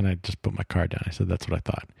face. And I just put my card down. I said, that's what I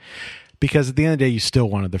thought. Because at the end of the day, you still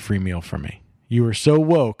wanted the free meal from me. You were so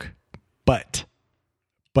woke, but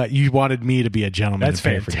you wanted me to be a gentleman. That's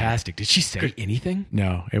and pay for you. fantastic. Did she say anything?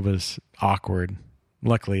 No, it was awkward.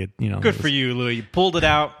 Luckily, Good for you, Louis. You pulled it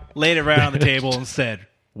out, laid it right on the table, and said,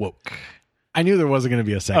 woke. I knew there wasn't going to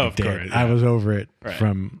be a second Of date. course, yeah. I was over it Right.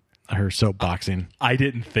 from her soapboxing. I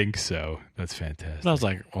didn't think so. That's fantastic. And I was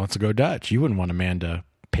like, well, let's go Dutch. You wouldn't want a man to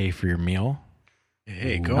pay for your meal.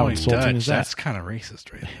 Hey, How going insulting Dutch, is that? that's kind of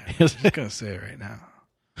racist right there. I'm just going to say it right now.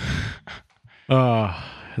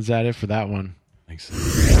 Is that it for that one? Thanks.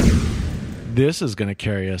 This is going to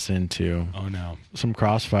carry us into Oh no. some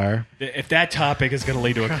crossfire. If that topic is going to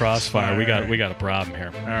lead to a crossfire, we got a problem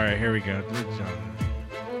here. All right, here we go.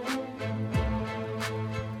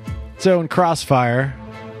 So in Crossfire,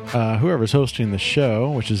 whoever's hosting the show,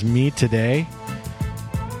 which is me today,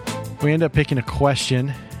 we end up picking a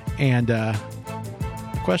question, and the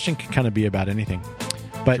question can kind of be about anything.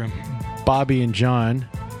 But True. Bobby and John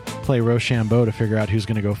play Rochambeau to figure out who's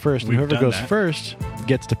going to go first. And We've whoever done goes that. first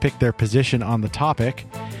gets to pick their position on the topic.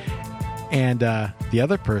 And the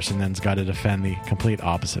other person then's got to defend the complete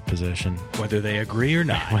opposite position, Whether they agree or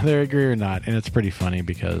not. whether they agree or not. And it's pretty funny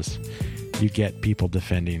because you get people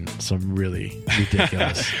defending some really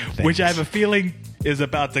ridiculous things. Which I have a feeling is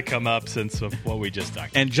about to come up since of what we just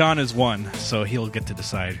talked about. And John is one, so he'll get to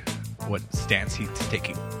decide what stance he's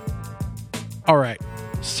taking. All right.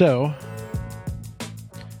 So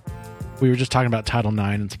we were just talking about Title IX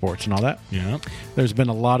and sports and all that. Yeah. There's been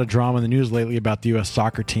a lot of drama in the news lately about the U.S.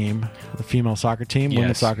 soccer team, the female soccer team, women's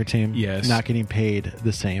Yes. soccer team, Yes. not getting paid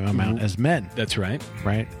the same amount as men, That's right.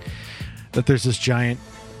 right? That there's this giant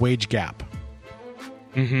wage gap.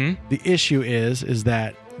 Mm-hmm. The issue is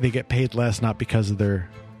that they get paid less not because of their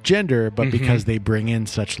gender, but because they bring in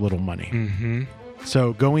such little money. Mm-hmm.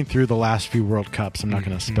 So going through the last few World Cups, I'm not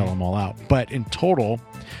going to spell them all out, but in total,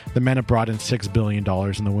 the men have brought in $6 billion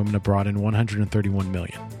and the women have brought in $131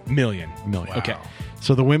 million. Okay.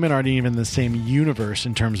 So the women aren't even in the same universe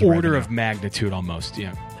in terms of Order revenue. of magnitude almost.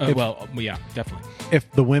 Yeah. Yeah, definitely.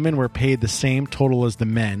 If the women were paid the same total as the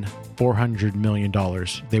men, $400 million,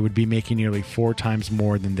 they would be making nearly 4 times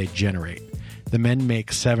more than they generate. The men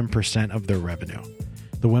make 7% of their revenue.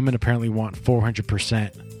 The women apparently want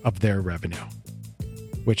 400% of their revenue,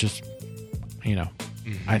 which is,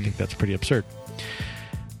 I think that's pretty absurd.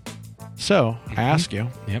 So I ask you,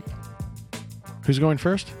 Yep. who's going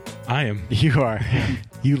first? I am. You are.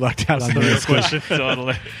 You lucked out on this question.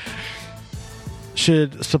 Totally.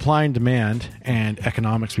 Should supply and demand and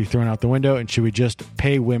economics be thrown out the window, and should we just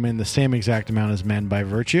pay women the same exact amount as men by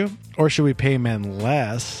virtue, or should we pay men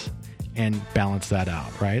less and balance that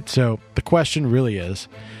out, right? So the question really is,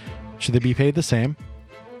 should they be paid the same,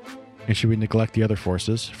 and should we neglect the other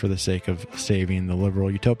forces for the sake of saving the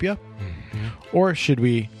liberal utopia? Or should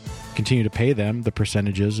we continue to pay them the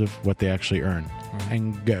percentages of what they actually earn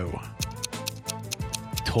and go?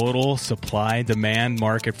 Total supply demand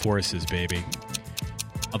market forces, baby.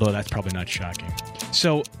 Although that's probably not shocking.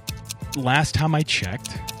 So last time I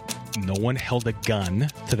checked, no one held a gun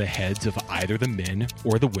to the heads of either the men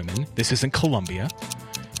or the women. This isn't Colombia.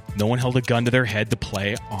 No one held a gun to their head to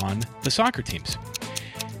play on the soccer teams.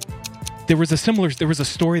 There was a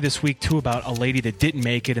story this week too about a lady that didn't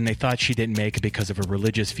make it, and they thought she didn't make it because of her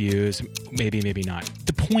religious views. Maybe not.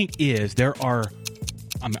 The point is, there are,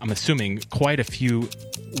 I'm assuming, quite a few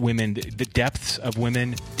women, the depths of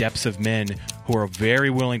women, depths of men who are very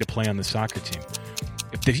willing to play on the soccer team.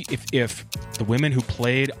 If the women who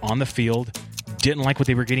played on the field didn't like what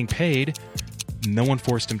they were getting paid, no one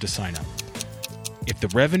forced them to sign up. If the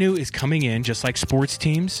revenue is coming in, just like sports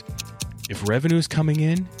teams, if revenue is coming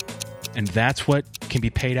in and that's what can be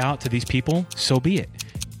paid out to these people, so be it.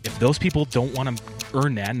 If those people don't want to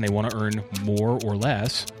earn that and they want to earn more or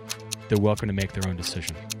less, they're welcome to make their own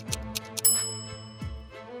decision.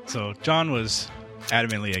 So John was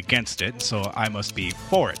adamantly against it, so I must be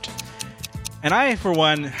for it. And I, for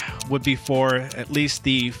one, would be for at least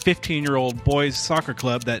the 15-year-old boys soccer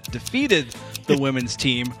club that defeated the women's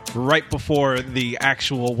team right before the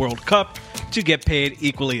actual World Cup to get paid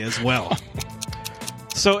equally as well.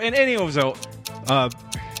 So, in any event,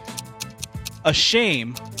 a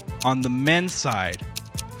shame on the men's side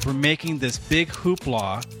for making this big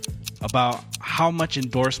hoopla about how much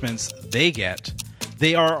endorsements they get.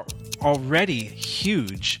 They are already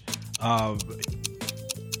huge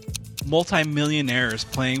multimillionaires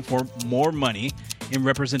playing for more money in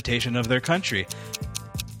representation of their country.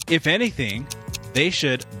 If anything, they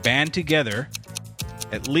should band together,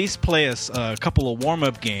 at least play a couple of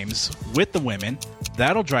warm-up games with the women.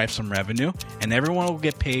 That'll drive some revenue, and everyone will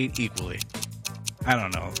get paid equally. I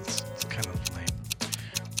don't know. It's kind of lame.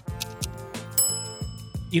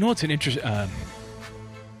 You know what's an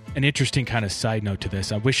interesting kind of side note to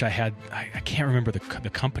this? I wish I had... I can't remember the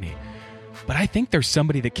company. But I think there's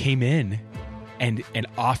somebody that came in and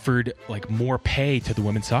offered like more pay to the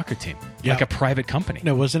women's soccer team, like a private company.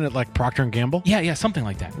 No, wasn't it like Procter & Gamble? Yeah, something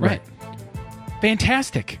like that. Right.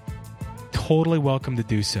 Fantastic. Totally welcome to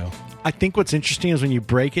do so. I think what's interesting is when you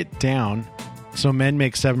break it down, so men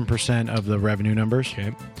make 7% of the revenue numbers.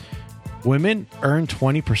 Okay. Women earn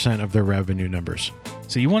 20% of their revenue numbers.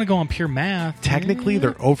 So you want to go on pure math. Technically,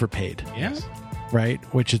 they're overpaid. Yes. Right?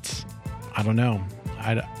 Which it's, I don't know.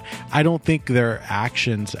 I don't think their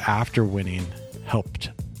actions after winning helped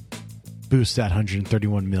boost that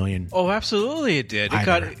 $131 million. Oh, absolutely it did.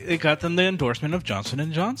 It got them the endorsement of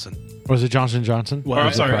Johnson & Johnson. Was it Johnson & Johnson? Well,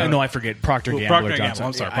 I'm sorry. No, I forget. Procter & Gamble. Procter or & Johnson. Gamble.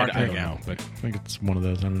 I'm sorry. I Procter & don't Gamble. know, but I think it's one of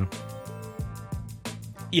those. I don't know.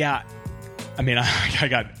 Yeah. I mean, I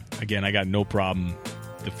got no problem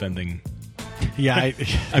defending. Yeah,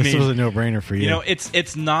 this was a no-brainer for you. You know,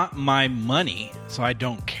 it's not my money, so I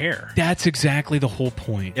don't care. That's exactly the whole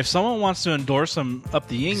point. If someone wants to endorse them up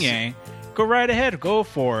the yin-yang, go right ahead. Go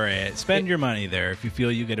for it. Spend your money there if you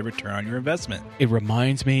feel you get a return on your investment. It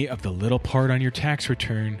reminds me of the little part on your tax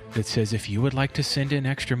return that says if you would like to send in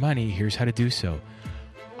extra money, here's how to do so.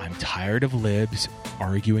 I'm tired of libs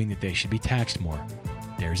arguing that they should be taxed more.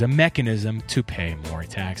 There's a mechanism to pay more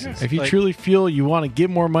taxes. If you truly feel you want to give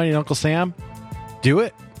more money to Uncle Sam, do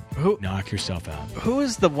it. Knock yourself out. Who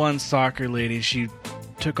is the one soccer lady? She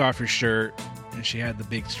took off her shirt and she had the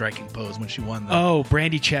big striking pose when she won.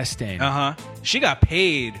 Brandy Chastain. She got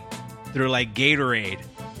paid through like Gatorade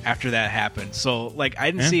after that happened. So like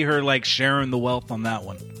I didn't see her like sharing the wealth on that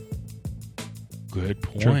one. Good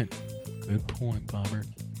point. Good point, Bobbert.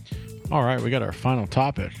 All right, we got our final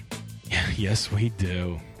topic. Yes, we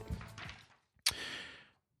do.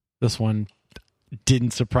 This one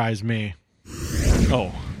didn't surprise me.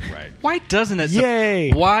 Oh, right. Why doesn't it?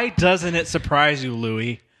 Yay! Why doesn't it surprise you,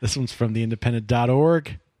 Louis? This one's from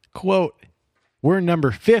theindependent.org. Quote, "We're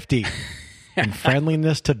number 50 in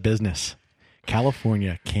friendliness to business.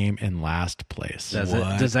 California came in last place."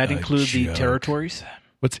 Does that include the territories?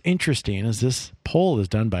 What's interesting is this poll is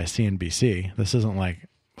done by CNBC. This isn't like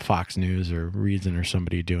Fox News or Reason or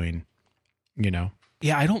somebody doing,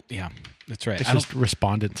 Yeah, that's right. It's just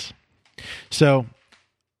respondents. So,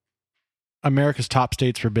 America's top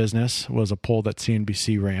states for business was a poll that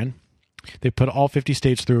CNBC ran. They put all 50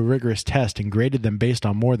 states through a rigorous test and graded them based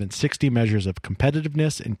on more than 60 measures of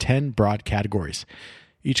competitiveness in 10 broad categories.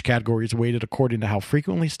 Each category is weighted according to how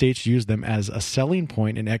frequently states use them as a selling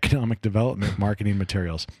point in economic development marketing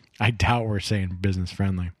materials. I doubt we're saying business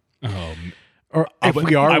friendly. Or if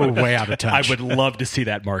we are, we're way out of touch. I would love to see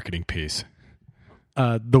that marketing piece.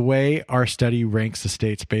 The way our study ranks the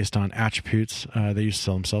states based on attributes they use to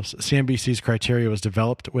sell themselves, CNBC's criteria was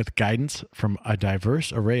developed with guidance from a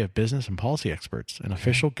diverse array of business and policy experts and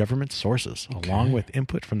official government sources, along with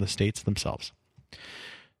input from the states themselves.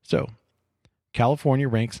 So, California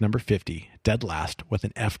ranks number 50, dead last, with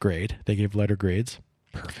an F grade. They gave letter grades.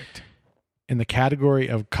 Perfect. In the category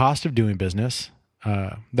of cost of doing business,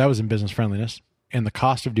 that was in business friendliness. In the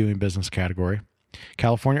cost of doing business category,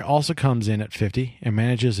 California also comes in at 50 and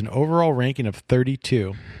manages an overall ranking of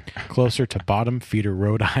 32, closer to bottom feeder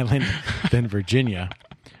Rhode Island than Virginia,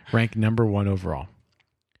 ranked number 1 overall.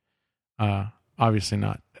 Obviously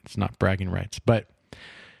not, it's not bragging rights, but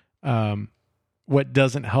what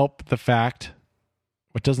doesn't help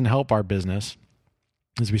our business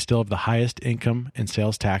is we still have the highest income and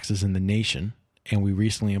sales taxes in the nation, and we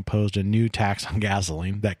recently imposed a new tax on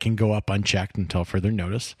gasoline that can go up unchecked until further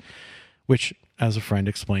notice, which, as a friend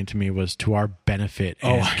explained to me, was to our benefit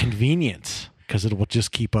and convenience, because it will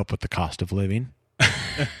just keep up with the cost of living.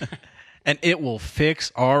 And it will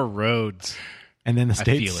fix our roads. And then the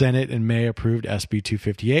state Senate in May approved SB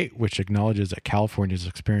 258, which acknowledges that California is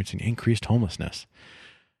experiencing increased homelessness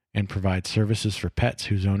and provides services for pets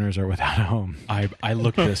whose owners are without a home. I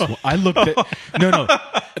looked this one. No.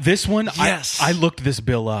 This one, yes. I looked this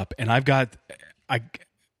bill up, and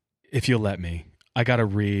if you'll let me, I got to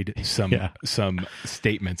read some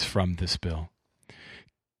statements from this bill.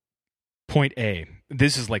 Point A.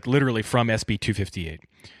 This is like literally from SB 258.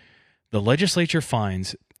 The legislature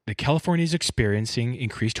finds that California is experiencing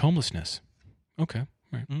increased homelessness. Okay.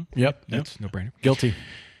 Right. Yep. That's no brainer. Guilty.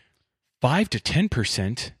 5 to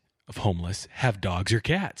 10% of homeless have dogs or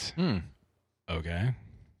cats. Okay.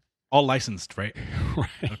 All licensed, right?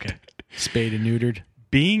 Right. Okay. Spayed and neutered.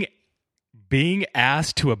 Being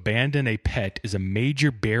asked to abandon a pet is a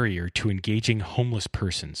major barrier to engaging homeless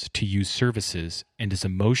persons to use services and is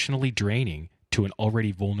emotionally draining to an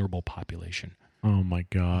already vulnerable population. Oh, my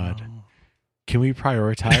God. Oh. Can we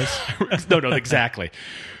prioritize? No, exactly.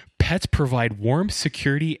 Pets provide warmth,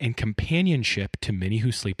 security, and companionship to many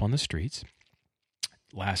who sleep on the streets.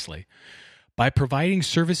 Lastly, by providing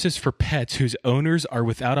services for pets whose owners are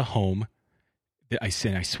without a home, I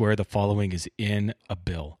swear the following is in a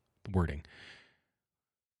bill, the wording.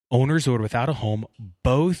 Owners who are without a home,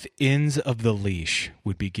 both ends of the leash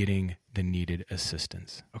would be getting the needed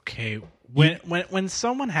assistance. Okay, when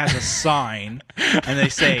someone has a sign and they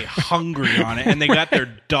say hungry on it and they got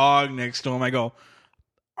their dog next to them, I go,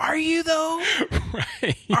 are you though?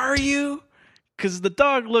 Right. Are you? Because the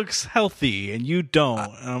dog looks healthy and you don't.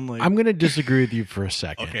 And I'm like, I'm going to disagree with you for a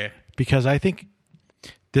second. Okay. Because I think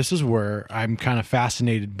this is where I'm kind of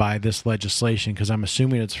fascinated by this legislation, because I'm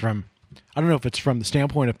assuming it's from, I don't know if it's from the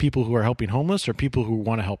standpoint of people who are helping homeless or people who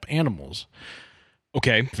want to help animals.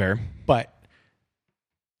 Okay, fair. But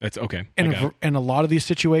that's okay. In a lot of these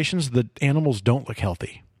situations, the animals don't look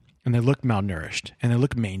healthy. And they look malnourished, and they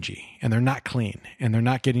look mangy, and they're not clean, and they're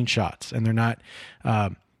not getting shots, and they're not,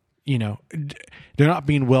 they're not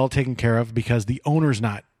being well taken care of because the owner's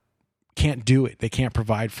can't do it. They can't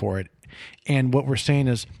provide for it. And what we're saying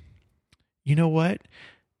is, you know what?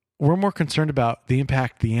 We're more concerned about the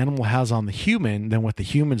impact the animal has on the human than what the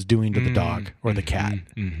human's doing to the dog or the cat.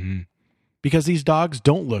 Mm-hmm. Because these dogs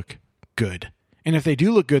don't look good. And if they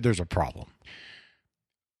do look good, there's a problem.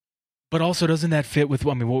 But also, doesn't that fit with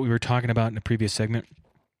what we were talking about in the previous segment?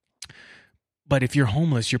 But if you're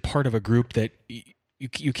homeless, you're part of a group that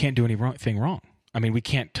you can't do anything wrong. I mean, we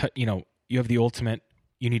can't, you have the ultimate,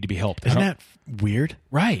 you need to be helped. Isn't that weird?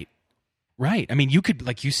 Right. I mean, you could,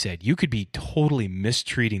 like you said, you could be totally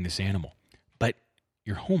mistreating this animal, but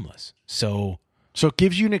you're homeless. So it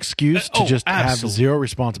gives you an excuse to just have zero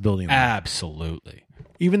responsibility in that. Absolutely.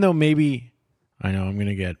 Even though maybe, I know I'm going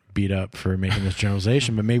to get beat up for making this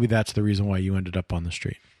generalization, but maybe that's the reason why you ended up on the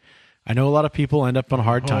street. I know a lot of people end up on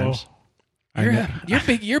hard times. You're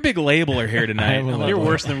big labeler here tonight. You're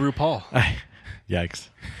worse than RuPaul. Yikes.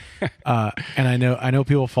 And I know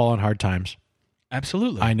people fall on hard times.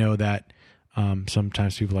 Absolutely. I know that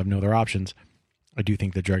sometimes people have no other options. I do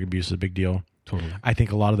think that drug abuse is a big deal. Totally. I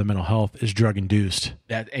think a lot of the mental health is drug induced.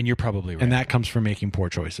 And you're probably right. And that comes from making poor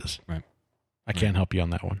choices. Right. I can't help you on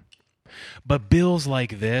that one. But bills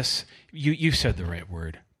like this, you said the right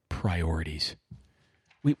word, priorities.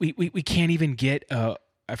 We can't even get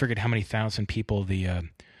I forget how many thousand people the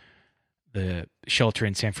the shelter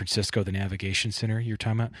in San Francisco, the Navigation Center you're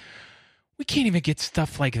talking about. We can't even get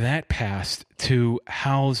stuff like that passed to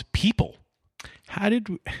house people. How did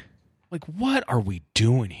we... Like, what are we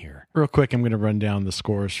doing here? Real quick, I'm going to run down the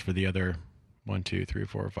scores for the other 1, 2, 3,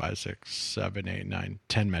 4, 5, 6, 7, 8, 9,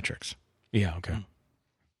 10 metrics. Yeah, okay.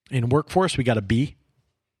 In workforce, we got a B.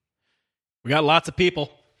 We got lots of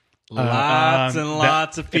people. Lots and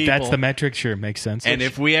lots of people. If that's the metric, sure, makes sense. And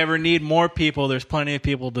if we ever need more people, there's plenty of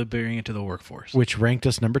people to bring into the workforce. Which ranked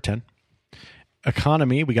us number 10.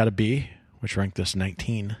 Economy, we got a B, which ranked us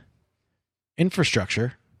 19.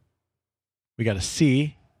 Infrastructure, we got a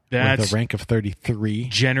C. That's with a rank of 33.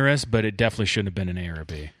 Generous, but it definitely shouldn't have been an A or a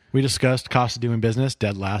B. We discussed cost of doing business,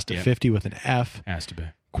 dead last at 50 with an F. Has to be.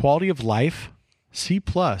 Quality of life, C+,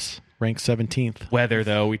 ranked 17th. Weather,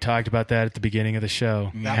 though, we talked about that at the beginning of the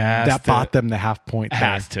show. That bought them the half point.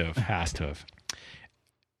 Has to have.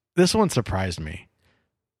 This one surprised me.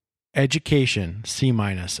 Education, C-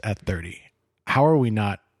 at 30. How are we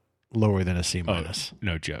not lower than a C-? Oh,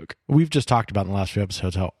 no joke. We've just talked about in the last few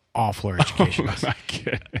episodes how awful our education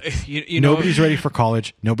is. You know, Nobody's ready for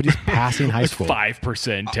college. Nobody's passing high school.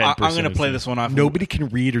 5%, 10%. I'm going to play this one off. Nobody can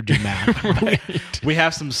read or do math. Right. We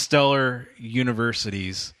have some stellar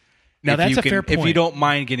universities. Now, that's a fair point. If you don't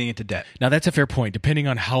mind getting into debt. Now, that's a fair point, depending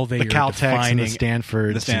on how they The are Caltechs defining. and the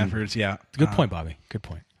Stanfords. The Stanfords, yeah. Good point, Bobby. Good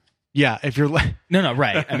point. Yeah, if you're... No,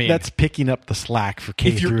 right. I mean, that's picking up the slack for K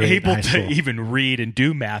if through you're 8 able high to school. even read and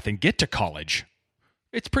do math and get to college,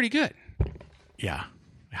 it's pretty good. Yeah.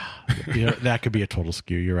 That could be a total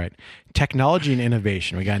skew. You're right. Technology and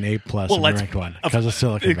innovation. We got an A+, and we ranked 1 because of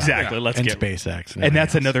Silicon Valley. Exactly. Let's and get SpaceX. And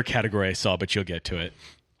that's else. another category I saw, but you'll get to it.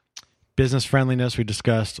 Business friendliness, we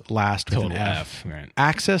discussed last with Total an F. Right.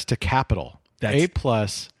 Access to capital, That's A+,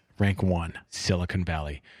 rank 1. Silicon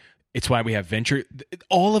Valley. It's why we have venture.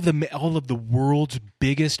 All of the world's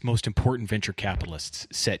biggest, most important venture capitalists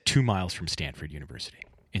set 2 miles from Stanford University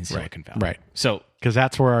in Silicon Valley. Right. So, because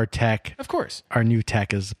that's where our tech, of course, our new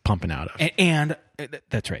tech is pumping out of. And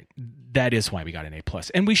that's right. That is why we got an A+.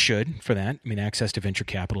 And we should for that. I mean, access to venture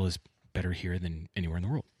capital is better here than anywhere in the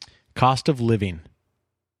world. Cost of living,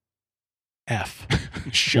 F.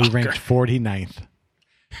 Shocker. We ranked 49th.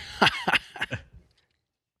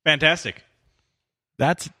 Fantastic.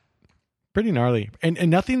 That's pretty gnarly. And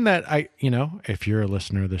nothing that if you're a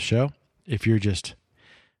listener of the show, if you're just,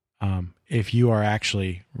 if you are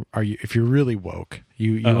actually, if you're really woke,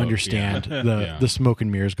 you understand the smoke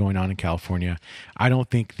and mirrors going on in California. I don't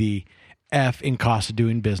think the F in cost of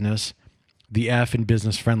doing business, the F in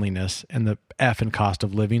business friendliness, and the F in cost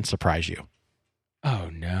of living surprise you. Oh,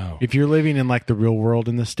 no. If you're living in like the real world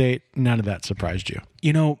in the state, none of that surprised you.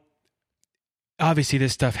 You know, obviously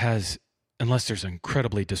this stuff has, unless there's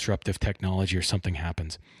incredibly disruptive technology or something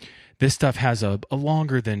happens, this stuff has a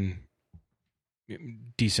longer than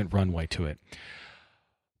decent runway to it.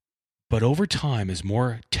 But over time, as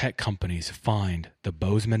more tech companies find the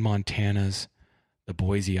Bozeman, Montanas, the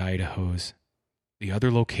Boise, Idahos, the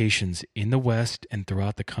other locations in the West and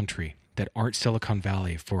throughout the country that aren't Silicon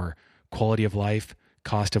Valley for quality of life,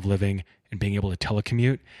 cost of living, and being able to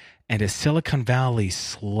telecommute, and as Silicon Valley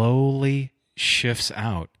slowly shifts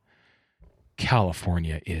out,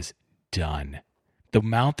 California is done. The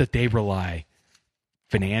amount that they rely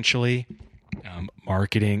financially,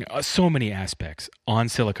 marketing, so many aspects on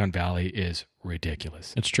Silicon Valley is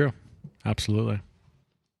ridiculous. It's true. Absolutely.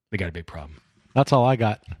 They got a big problem. That's all I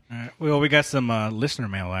got. Well, we got some listener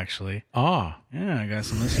mail, actually. Ah. Yeah, I got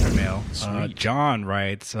some listener mail. John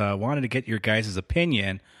writes, wanted to get your guys'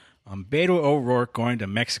 opinion on Beto O'Rourke going to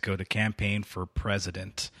Mexico to campaign for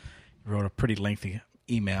president. He wrote a pretty lengthy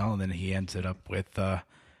email, and then he ends it up with,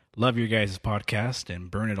 love your guys' podcast and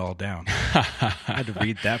burn it all down. I had to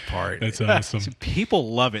read that part. That's awesome. So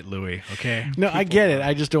people love it, Louis, okay? No, I get it.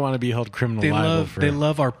 I just don't want to be held criminal liable for it. They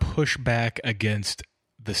love our pushback against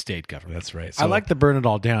the state government. That's right. I like the burn it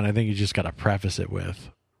all down. I think you just got to preface it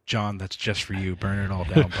with, John, that's just for you. Burn it all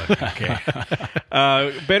down, but okay.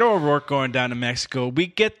 Beto O'Rourke going down to Mexico. We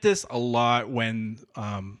get this a lot when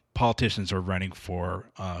politicians are running for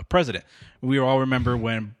president. We all remember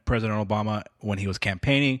when President Obama, when he was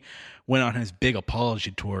campaigning, went on his big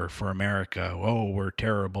apology tour for America. Oh, we're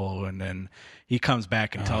terrible. And then he comes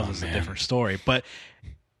back and tells us a different story. But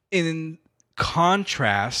in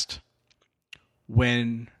contrast,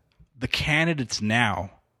 when the candidates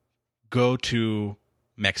now go to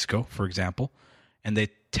Mexico, for example, and they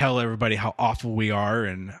tell everybody how awful we are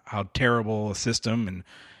and how terrible a system, and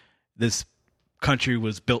this country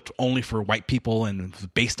was built only for white people and was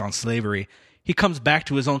based on slavery, he comes back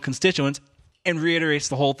to his own constituents and reiterates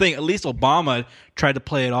the whole thing. At least Obama tried to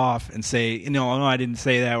play it off and say, no, I didn't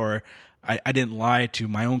say that, or I didn't lie to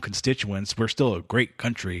my own constituents. We're still a great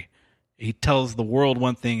country. He tells the world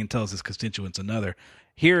one thing and tells his constituents another.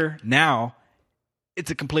 Here, now,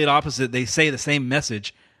 it's a complete opposite. They say the same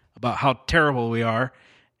message about how terrible we are,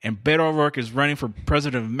 and Beto O'Rourke is running for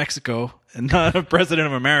president of Mexico and not a president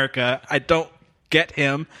of America. I don't get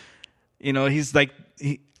him. He's like,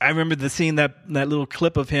 I remember seeing that little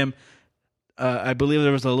clip of him. I believe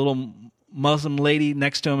there was a little Muslim lady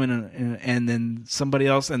next to him and then somebody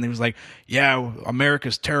else, and he was like, yeah,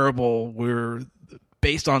 America's terrible. We're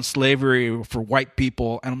based on slavery for white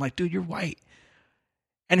people. And I'm like, dude, you're white.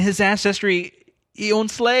 And his ancestry, he owned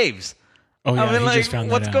slaves. Oh, yeah, he just found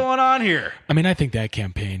that out. What's going on here? I mean, I think that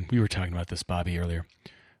campaign, we were talking about this, Bobby, earlier.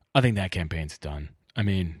 I think that campaign's done. I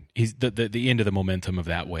mean, he's the end of the momentum of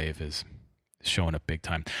that wave is showing up big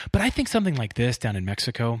time. But I think something like this down in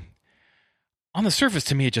Mexico, on the surface,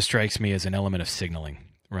 to me, it just strikes me as an element of signaling,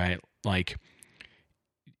 right? Like,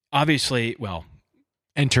 obviously,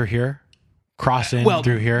 enter here, cross in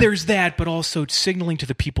through here. There's that, but also signaling to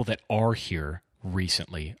the people that are here,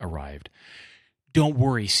 recently arrived. Don't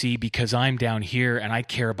worry, see, because I'm down here and I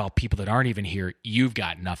care about people that aren't even here. You've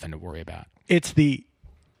got nothing to worry about. It's the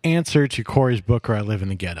answer to Cory's book, or I Live in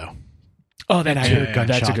the Ghetto. Oh, and I hear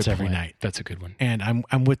gunshots every point. night. That's a good one. And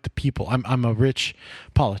I'm with the people. I'm a rich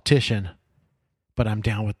politician, but I'm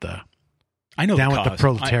down with the. I know down the with cause. the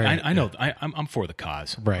proletariat. I know. I'm for the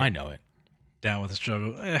cause. Right. I know it. Down with the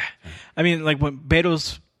struggle. I mean, like when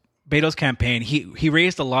Beto's campaign, he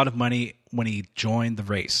raised a lot of money when he joined the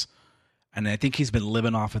race, and I think he's been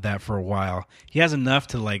living off of that for a while. He has enough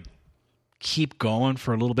to like keep going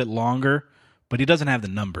for a little bit longer, but he doesn't have the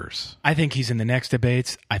numbers. I think he's in the next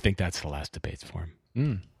debates. I think that's the last debates for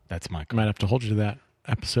him. That's my call. I might have to hold you to that.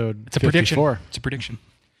 Episode It's a 54. prediction. It's a prediction.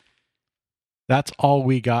 That's all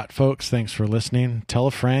we got, folks. Thanks for listening. Tell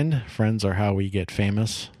a friend. Friends are how we get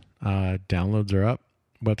famous. Downloads are up.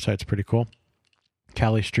 Website's pretty cool.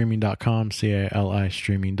 CaliStreaming.com, CALI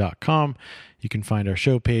streaming.com. You can find our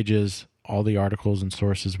show pages, all the articles and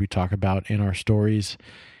sources we talk about in our stories,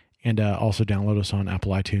 and also download us on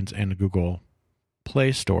Apple iTunes and the Google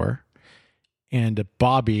Play Store. And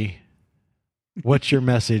Bobby, what's your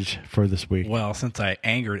message for this week? Well, since I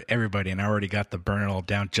angered everybody and I already got the burn it all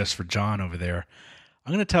down just for John over there,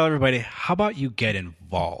 I'm going to tell everybody, how about you get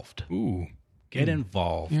involved? Ooh. Get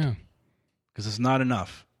involved. Yeah. Because it's not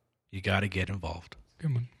enough. You got to get involved.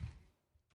 Good one.